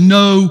is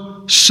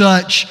no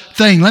such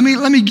thing. Let me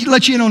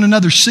let you in on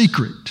another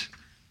secret.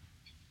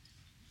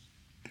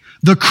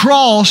 The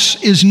cross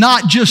is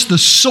not just the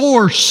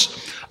source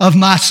of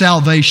my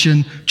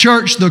salvation.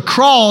 Church, the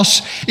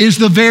cross is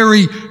the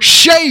very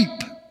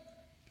shape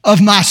of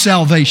my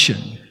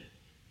salvation.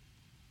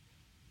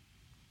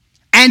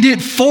 And it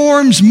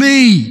forms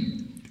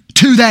me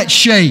to that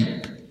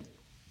shape.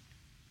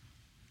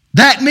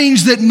 That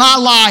means that my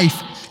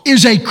life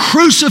is a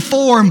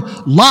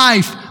cruciform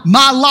life.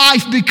 My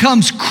life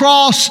becomes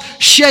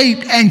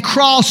cross-shaped and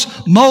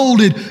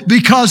cross-molded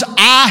because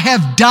I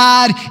have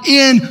died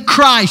in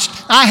Christ.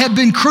 I have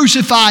been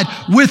crucified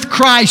with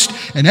Christ,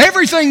 and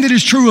everything that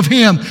is true of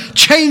Him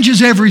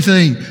changes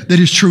everything that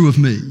is true of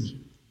me.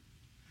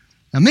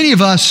 Now, many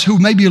of us who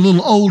may be a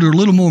little older, a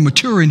little more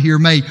mature in here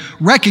may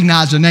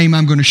recognize the name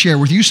I'm going to share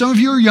with you. Some of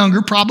you are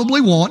younger,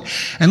 probably won't.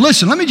 And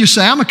listen, let me just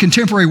say, I'm a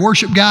contemporary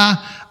worship guy.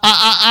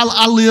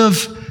 I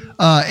live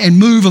and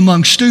move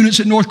among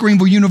students at North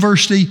Greenville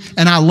University,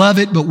 and I love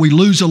it, but we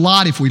lose a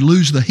lot if we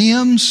lose the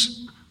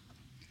hymns.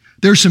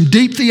 There's some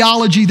deep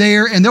theology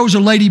there, and there was a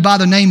lady by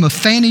the name of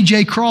Fanny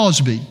J.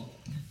 Crosby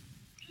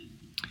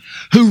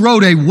who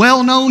wrote a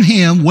well-known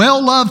hymn,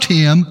 well-loved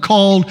hymn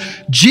called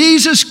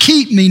 "Jesus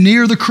Keep Me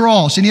Near the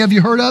Cross." Any of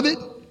you heard of it?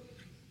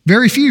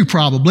 Very few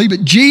probably,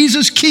 but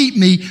 "Jesus Keep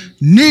Me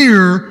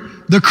Near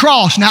the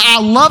Cross." Now,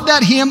 I love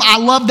that hymn. I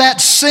love that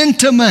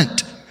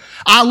sentiment.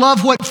 I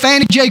love what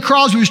Fanny J.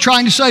 Crosby was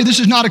trying to say. This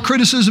is not a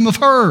criticism of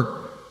her.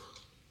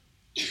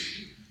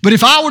 But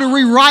if I were to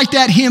rewrite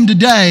that hymn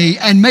today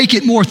and make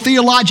it more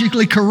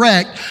theologically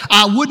correct,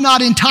 I would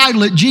not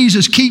entitle it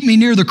 "Jesus Keep Me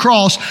Near the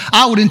Cross."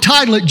 I would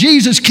entitle it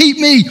 "Jesus Keep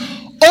Me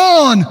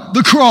On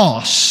the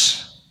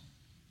Cross."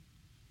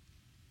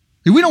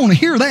 We don't want to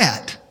hear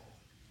that.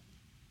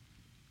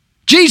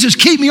 Jesus,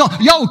 keep me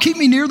on. Yo, keep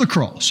me near the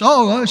cross.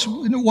 Oh,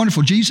 isn't it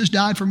wonderful? Jesus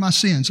died for my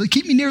sins. So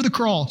keep me near the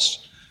cross.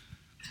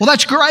 Well,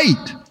 that's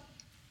great.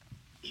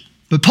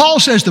 But Paul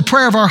says the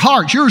prayer of our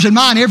hearts, yours and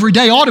mine every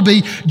day, ought to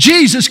be,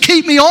 "Jesus,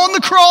 keep me on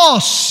the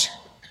cross.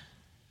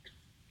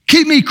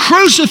 Keep me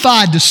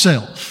crucified to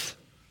self.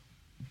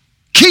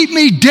 Keep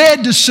me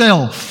dead to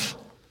self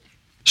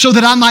so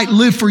that I might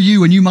live for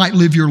you and you might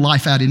live your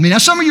life out in me." Now,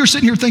 some of you are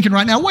sitting here thinking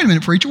right now, wait a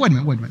minute, preacher, wait a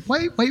minute.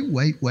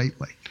 Wait.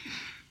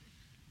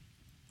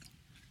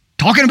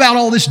 Talking about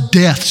all this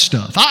death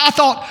stuff. I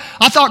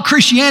thought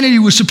Christianity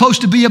was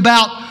supposed to be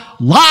about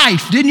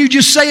life. Didn't you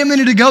just say a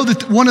minute ago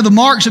that one of the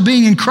marks of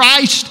being in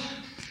Christ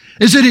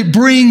is that it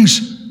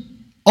brings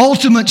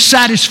ultimate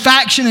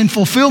satisfaction and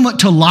fulfillment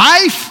to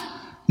life?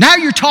 Now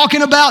you're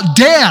talking about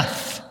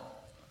death.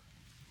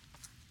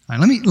 All right,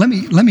 let me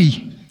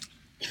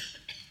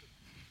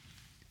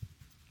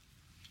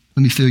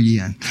fill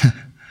you in.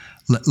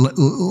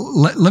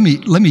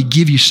 let me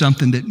give you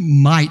something that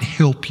might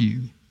help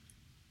you.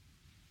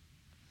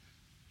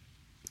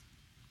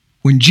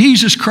 When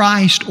Jesus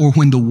Christ or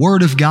when the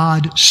Word of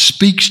God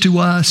speaks to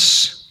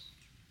us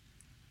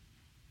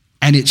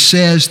and it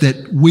says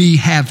that we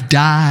have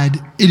died,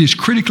 it is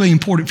critically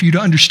important for you to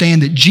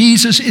understand that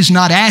Jesus is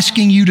not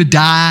asking you to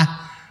die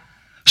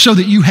so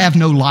that you have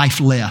no life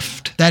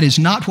left. That is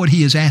not what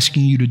He is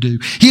asking you to do.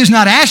 He is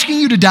not asking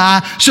you to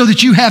die so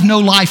that you have no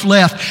life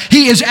left.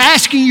 He is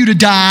asking you to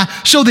die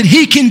so that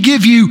He can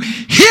give you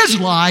His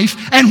life,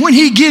 and when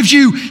He gives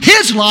you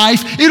His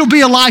life, it'll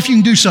be a life you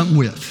can do something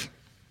with.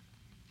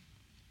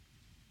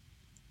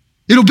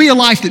 It'll be a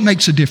life that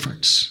makes a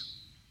difference.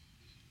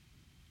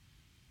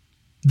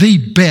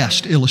 The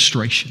best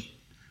illustration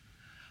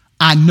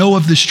I know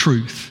of this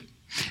truth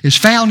is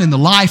found in the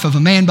life of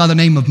a man by the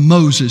name of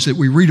Moses that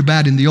we read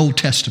about in the Old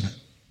Testament.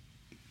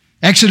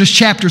 Exodus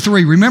chapter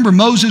 3. Remember,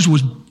 Moses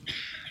was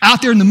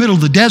out there in the middle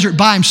of the desert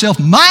by himself,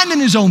 minding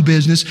his own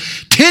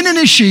business, tending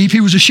his sheep. He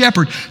was a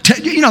shepherd,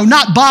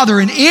 not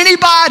bothering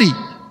anybody.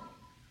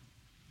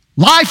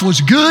 Life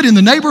was good in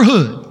the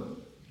neighborhood.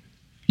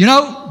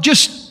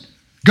 Just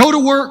go to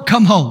work,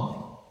 come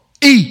home,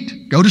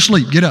 eat, go to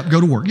sleep, get up, go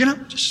to work.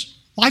 Just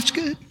life's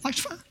good, life's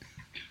fine.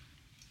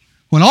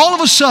 When all of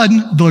a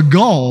sudden,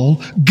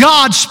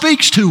 God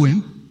speaks to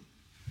him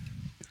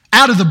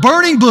out of the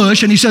burning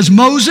bush, and He says,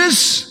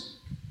 Moses,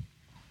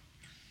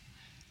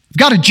 I've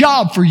got a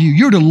job for you.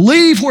 You're to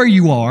leave where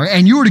you are,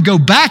 and you're to go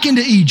back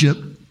into Egypt,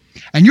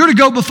 and you're to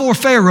go before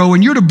Pharaoh,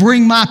 and you're to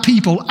bring my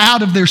people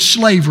out of their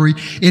slavery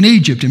in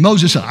Egypt. And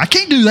Moses said, I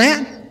can't do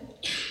that.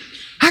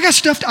 I got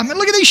stuff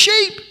look at these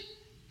sheep.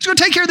 Who's going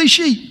to take care of these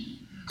sheep?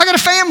 I got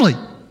a family.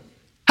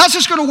 How's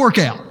this going to work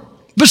out?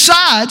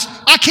 Besides,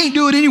 I can't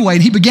do it anyway.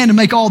 And he began to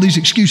make all these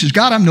excuses.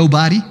 God, I'm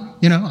nobody.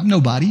 I'm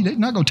nobody. They're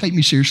not going to take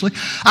me seriously.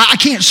 I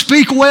can't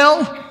speak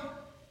well.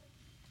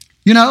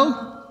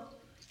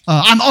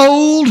 I'm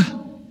old.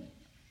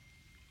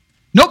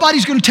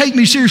 Nobody's going to take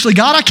me seriously.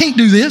 God, I can't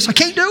do this. I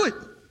can't do it.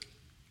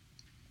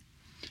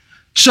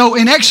 So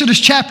in Exodus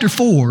chapter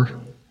 4,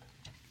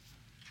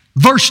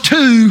 verse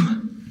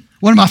 2,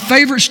 one of my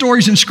favorite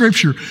stories in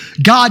Scripture,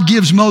 God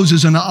gives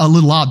Moses a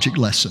little object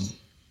lesson.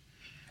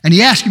 And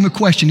He asked him a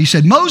question. He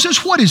said,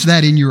 Moses, what is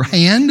that in your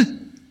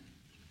hand?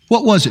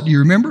 What was it? Do you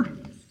remember?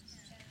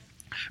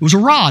 It was a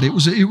rod. It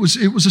was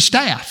a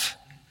staff.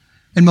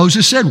 And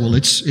Moses said, well,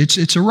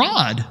 it's a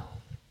rod.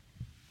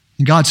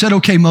 And God said,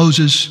 okay,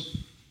 Moses,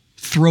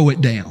 throw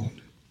it down.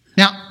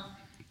 Now, I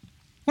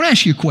want to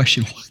ask you a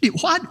question.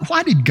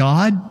 Why did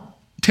God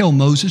tell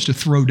Moses to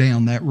throw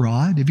down that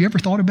rod? Have you ever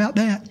thought about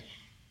that?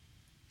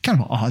 Kind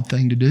of an odd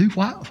thing to do.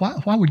 Why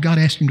would God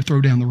ask him to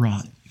throw down the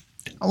rod?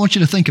 I want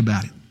you to think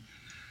about it.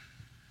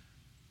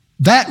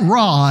 That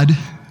rod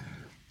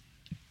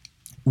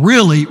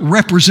really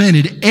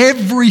represented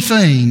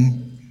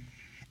everything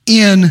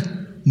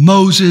in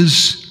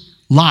Moses'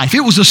 life.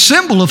 It was a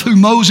symbol of who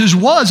Moses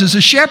was as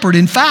a shepherd.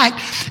 In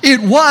fact, it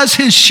was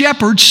his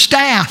shepherd's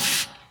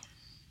staff.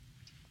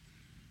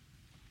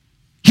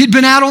 He'd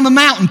been out on the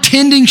mountain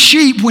tending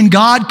sheep when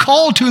God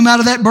called to him out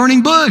of that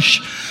burning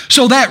bush.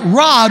 So that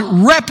rod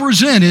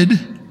represented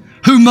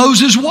who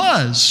Moses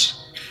was.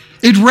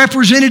 It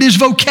represented his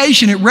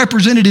vocation. It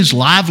represented his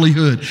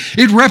livelihood.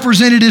 It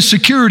represented his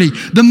security.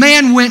 The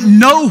man went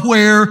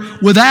nowhere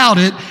without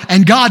it,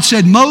 and God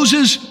said,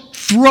 Moses,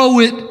 throw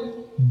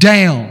it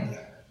down.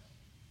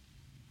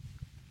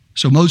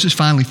 So Moses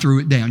finally threw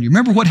it down. You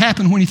remember what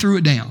happened when he threw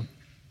it down?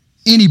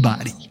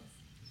 Anybody?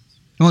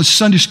 No, it's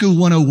Sunday School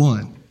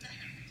 101.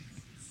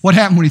 What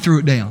happened when he threw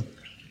it down?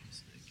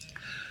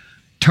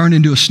 Turned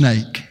into a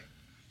snake,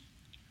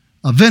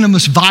 a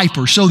venomous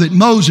viper, so that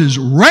Moses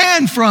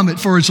ran from it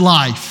for his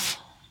life,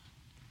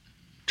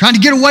 trying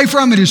to get away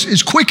from it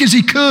as quick as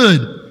he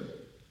could.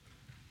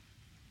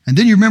 And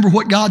then you remember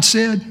what God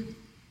said?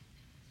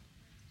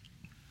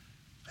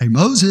 Hey,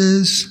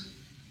 Moses,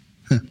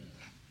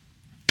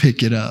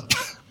 pick it up.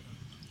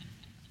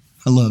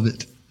 I love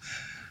it.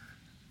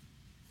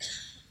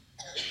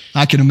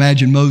 I can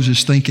imagine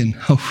Moses thinking,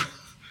 oh,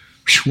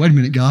 wait a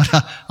minute, God.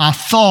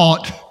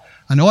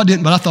 I know I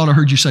didn't, but I thought I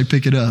heard you say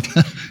pick it up.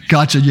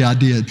 God said, yeah, I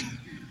did.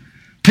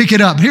 Pick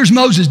it up. Here's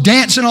Moses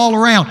dancing all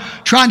around,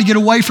 trying to get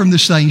away from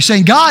this thing. He's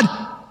saying, God,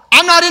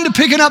 I'm not into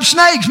picking up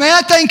snakes,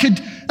 man.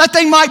 That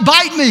thing might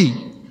bite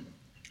me.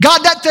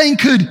 God, that thing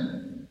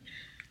could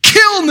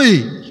kill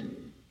me.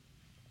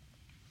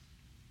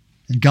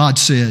 And God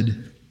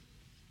said,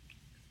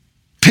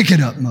 pick it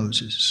up,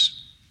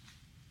 Moses.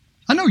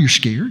 I know you're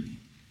scared.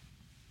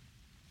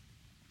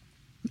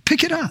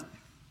 Pick it up.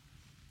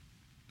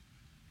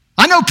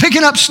 I know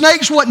picking up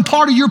snakes wasn't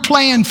part of your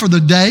plan for the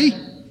day,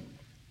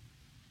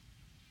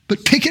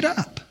 but pick it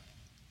up.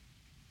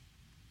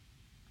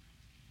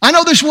 I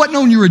know this wasn't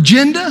on your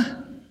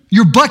agenda,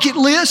 your bucket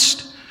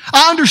list.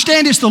 I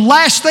understand it's the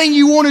last thing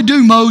you want to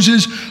do,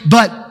 Moses,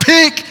 but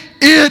pick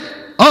it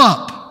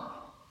up.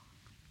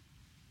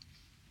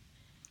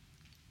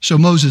 So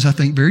Moses, I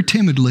think very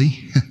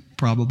timidly,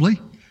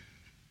 probably,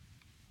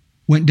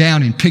 went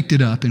down and picked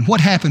it up. And what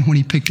happened when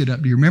he picked it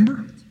up? Do you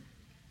remember?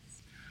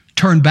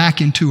 Turned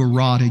back into a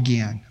rod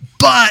again.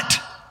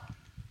 But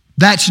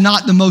that's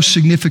not the most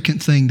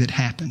significant thing that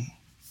happened.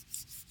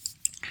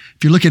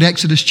 If you look at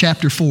Exodus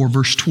chapter 4,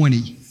 verse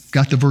 20,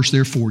 got the verse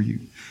there for you.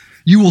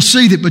 You will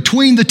see that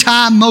between the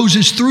time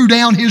Moses threw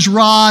down his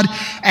rod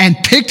and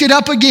picked it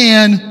up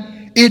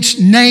again, its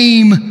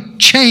name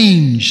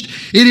changed.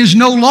 It is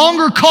no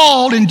longer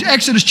called, in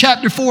Exodus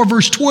chapter 4,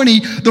 verse 20,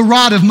 the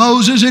rod of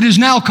Moses. It is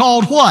now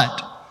called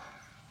what?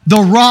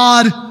 The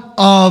rod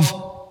of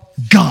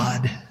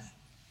God.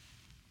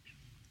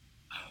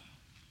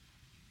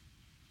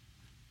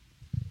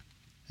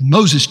 And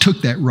Moses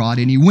took that rod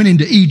and he went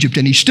into Egypt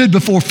and he stood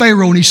before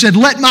Pharaoh and he said,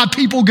 "Let my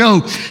people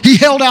go." He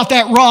held out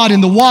that rod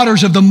and the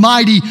waters of the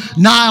mighty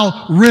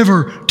Nile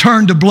River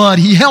turned to blood.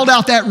 He held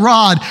out that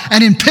rod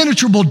and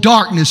impenetrable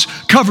darkness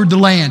covered the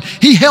land.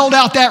 He held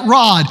out that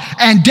rod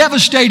and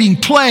devastating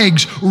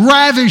plagues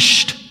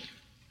ravished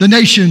the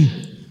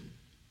nation.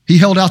 He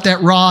held out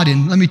that rod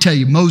and let me tell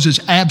you, Moses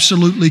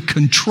absolutely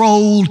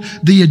controlled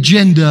the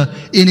agenda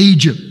in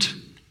Egypt.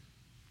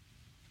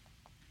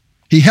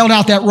 He held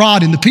out that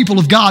rod and the people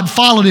of God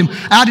followed him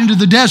out into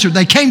the desert.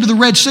 They came to the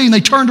Red Sea and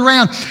they turned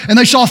around and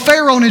they saw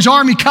Pharaoh and his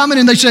army coming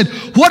and they said,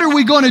 "What are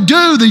we going to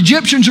do? The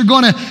Egyptians are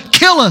going to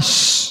kill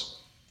us."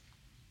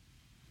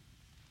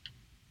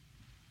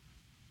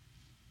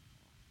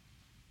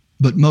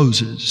 But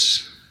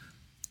Moses,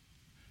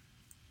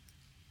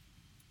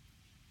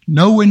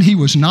 knowing he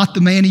was not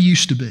the man he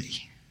used to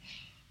be,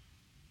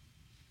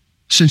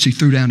 since he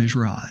threw down his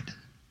rod,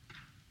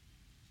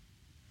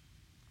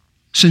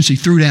 since he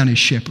threw down his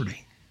shepherding,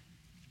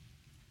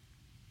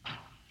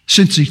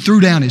 since he threw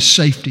down his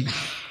safety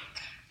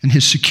and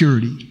his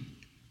security,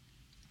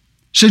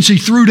 since he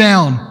threw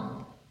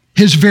down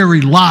his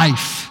very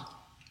life,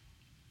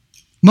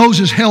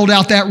 Moses held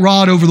out that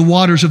rod over the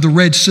waters of the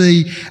Red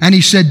Sea and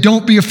he said,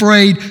 "Don't be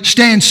afraid,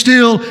 stand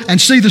still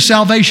and see the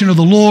salvation of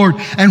the Lord."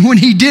 And when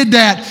he did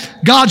that,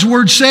 God's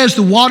word says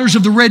the waters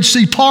of the Red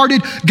Sea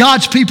parted,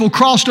 God's people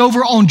crossed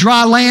over on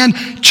dry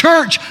land.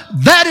 Church,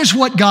 that is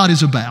what God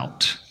is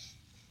about.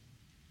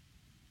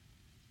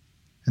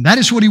 And that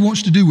is what he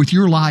wants to do with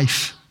your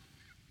life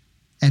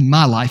and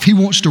my life. He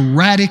wants to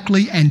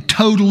radically and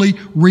totally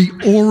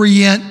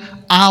reorient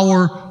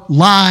our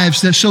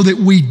lives so that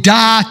we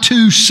die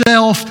to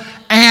self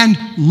and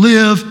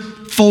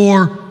live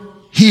for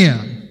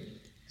him.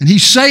 And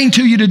he's saying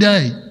to you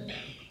today,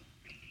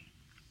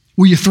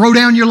 will you throw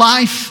down your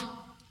life?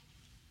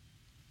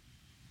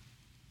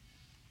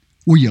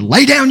 Will you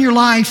lay down your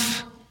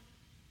life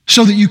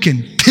so that you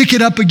can pick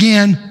it up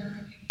again?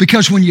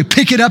 Because when you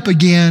pick it up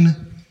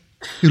again,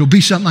 it'll be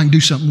something I can do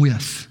something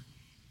with.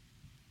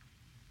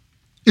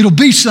 It'll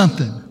be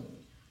something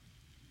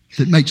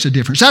that makes a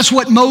difference. That's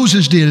what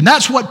Moses did, and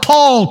that's what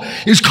Paul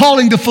is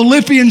calling the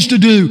Philippians to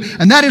do,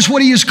 and that is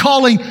what he is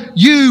calling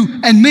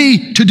you and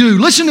me to do.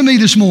 Listen to me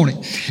this morning.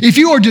 If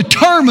you are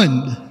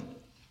determined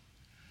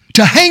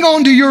to hang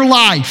on to your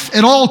life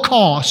at all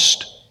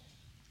cost,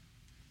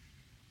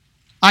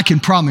 I can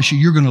promise you,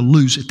 you're going to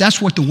lose it. That's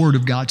what the Word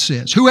of God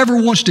says.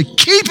 Whoever wants to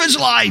keep his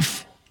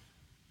life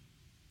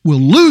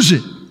will lose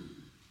it.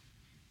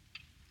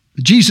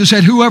 Jesus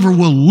said, "Whoever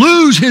will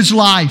lose his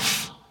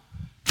life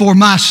for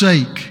my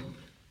sake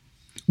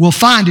will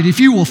find it." If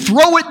you will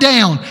throw it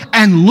down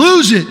and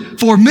lose it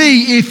for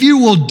me, if you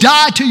will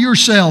die to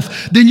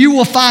yourself, then you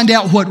will find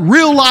out what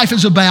real life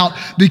is about,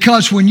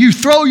 because when you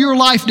throw your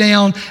life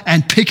down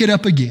and pick it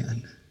up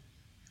again,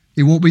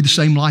 it won't be the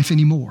same life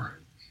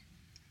anymore.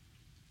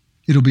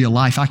 It'll be a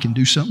life I can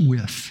do something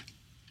with.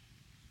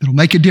 It'll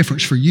make a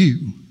difference for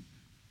you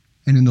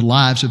and in the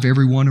lives of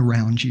everyone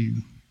around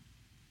you.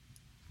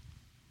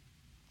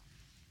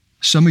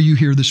 Some of you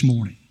here this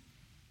morning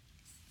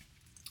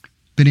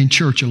been in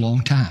church a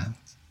long time,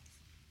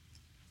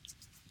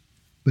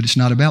 but it's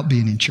not about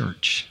being in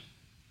church.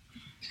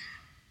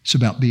 It's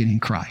about being in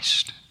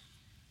Christ.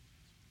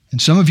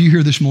 And some of you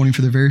here this morning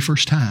for the very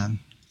first time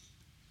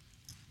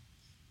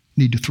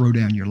need to throw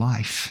down your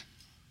life.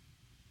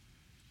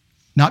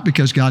 Not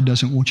because God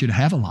doesn't want you to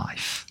have a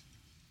life,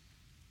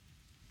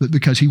 but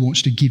because he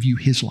wants to give you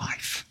his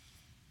life.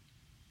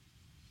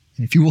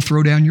 And if you will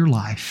throw down your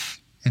life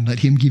and let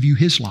him give you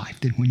his life,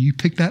 then when you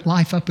pick that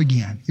life up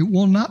again, it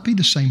will not be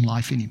the same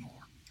life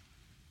anymore.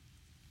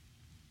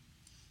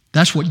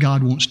 That's what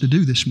God wants to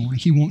do this morning.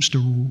 He wants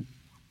to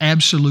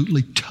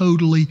absolutely,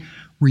 totally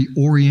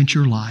reorient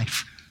your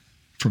life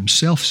from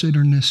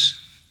self-centeredness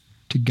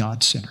to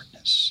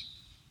God-centeredness.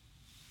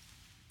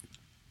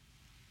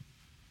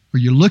 Are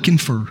you looking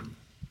for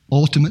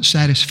ultimate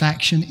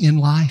satisfaction in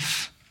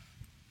life?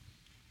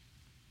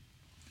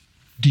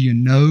 Do you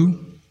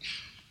know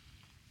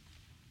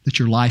that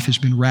your life has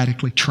been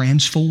radically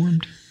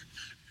transformed?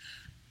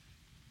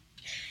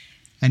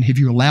 And have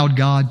you allowed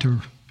God to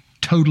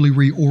totally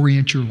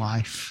reorient your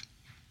life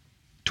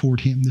toward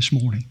Him this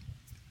morning?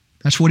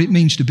 That's what it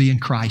means to be in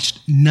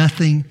Christ.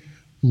 Nothing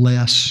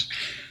less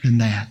than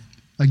that.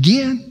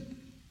 Again,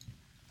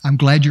 I'm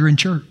glad you're in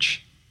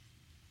church.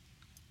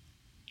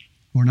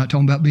 We're not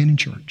talking about being in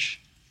church.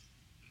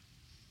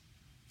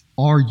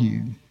 Are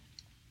you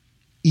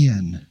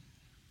in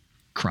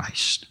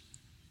Christ?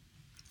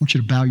 I want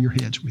you to bow your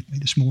heads with me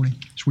this morning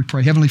as we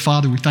pray. Heavenly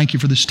Father, we thank you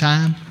for this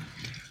time.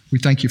 We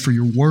thank you for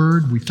your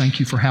word. We thank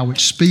you for how it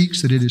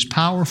speaks, that it is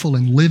powerful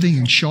and living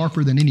and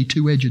sharper than any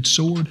two-edged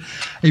sword,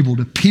 able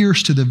to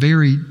pierce to the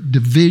very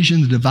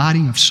division, the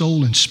dividing of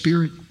soul and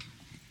spirit.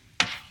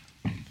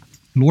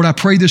 Lord, I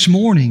pray this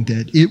morning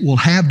that it will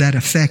have that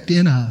effect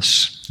in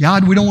us.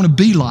 God, we don't want to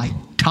be like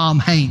Tom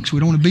Hanks. We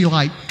don't want to be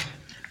like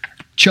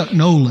Chuck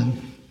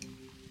Nolan,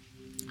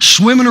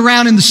 swimming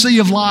around in the sea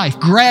of life,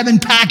 grabbing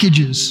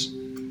packages,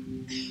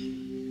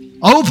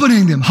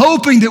 opening them,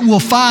 hoping that we'll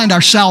find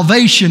our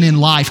salvation in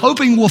life,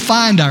 hoping we'll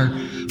find our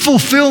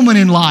fulfillment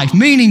in life,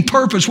 meaning,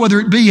 purpose, whether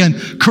it be in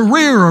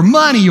career or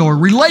money or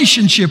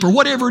relationship or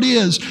whatever it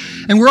is.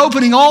 And we're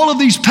opening all of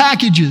these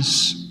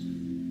packages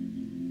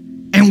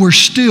and we're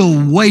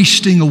still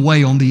wasting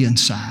away on the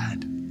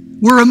inside.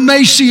 We're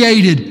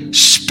emaciated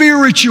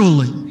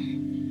spiritually.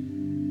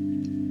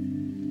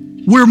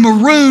 We're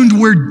marooned,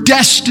 we're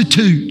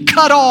destitute,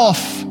 cut off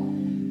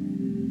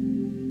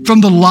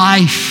from the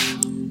life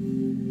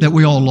that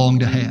we all long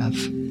to have.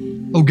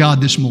 Oh God,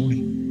 this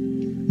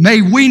morning,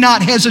 may we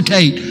not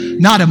hesitate,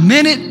 not a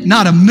minute,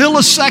 not a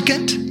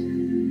millisecond,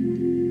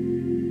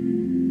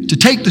 to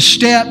take the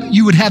step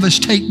you would have us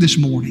take this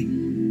morning.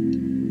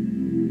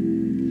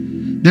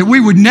 That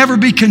we would never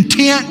be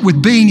content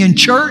with being in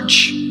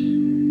church,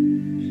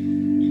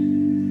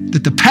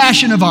 that the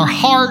passion of our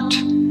heart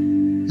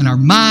and our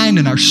mind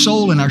and our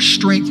soul and our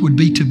strength would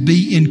be to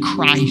be in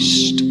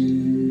Christ.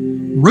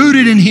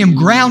 Rooted in Him,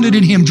 grounded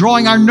in Him,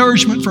 drawing our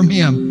nourishment from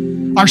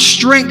Him, our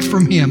strength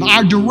from Him,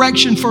 our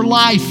direction for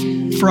life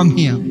from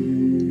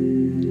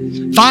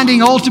Him.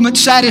 Finding ultimate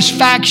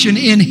satisfaction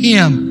in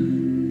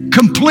Him,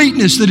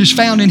 completeness that is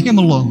found in Him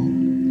alone.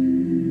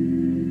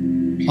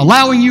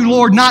 Allowing you,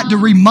 Lord, not to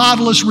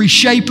remodel us,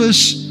 reshape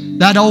us,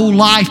 that old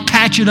life,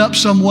 patch it up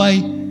some way,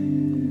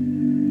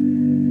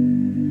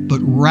 but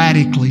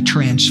radically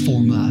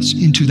transform us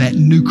into that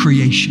new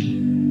creation,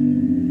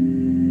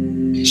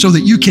 so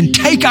that you can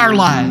take our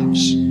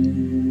lives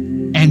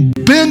and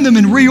bend them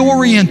and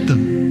reorient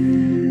them.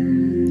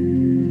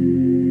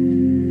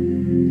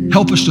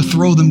 Help us to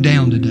throw them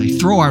down today.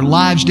 Throw our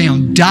lives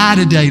down. Die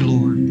today,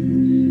 Lord,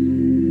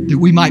 that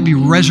we might be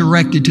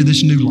resurrected to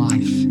this new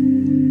life.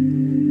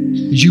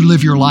 As you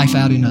live your life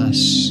out in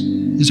us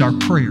is our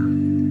prayer.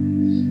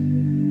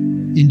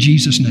 In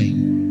Jesus'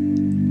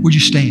 name. Would you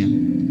stand?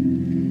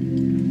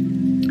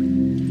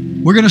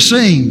 We're going to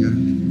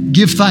sing,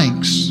 Give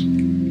Thanks.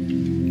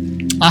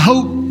 I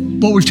hope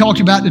what we've talked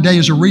about today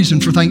is a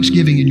reason for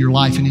thanksgiving in your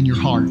life and in your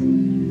heart.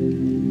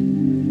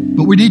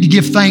 But we need to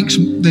give thanks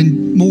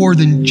more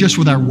than just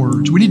with our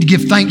words. We need to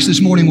give thanks this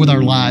morning with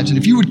our lives. And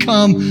if you would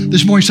come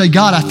this morning and say,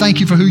 God, I thank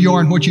you for who you are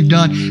and what you've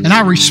done, and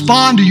I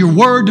respond to your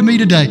word to me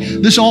today.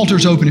 This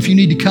altar's open if you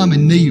need to come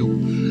and kneel.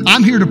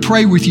 I'm here to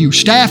pray with you.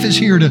 Staff is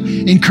here to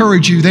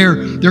encourage you.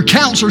 There are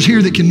counselors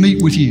here that can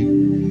meet with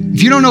you.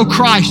 If you don't know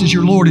Christ as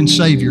your Lord and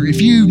Savior,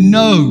 if you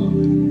know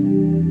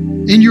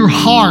in your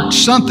heart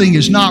something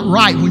is not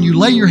right, when you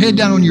lay your head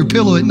down on your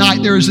pillow at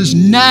night, there is this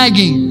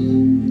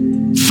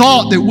nagging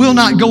thought that will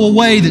not go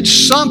away that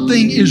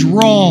something is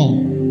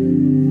wrong,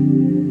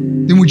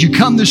 then would you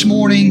come this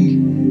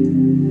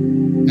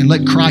morning and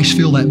let Christ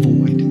fill that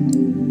void?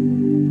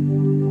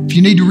 If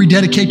you need to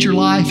rededicate your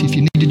life, if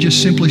you need to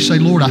just simply say,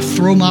 Lord, I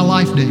throw my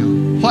life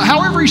down,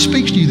 however He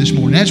speaks to you this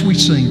morning as we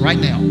sing right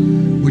now,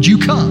 would you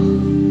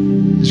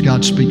come as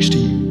God speaks to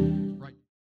you?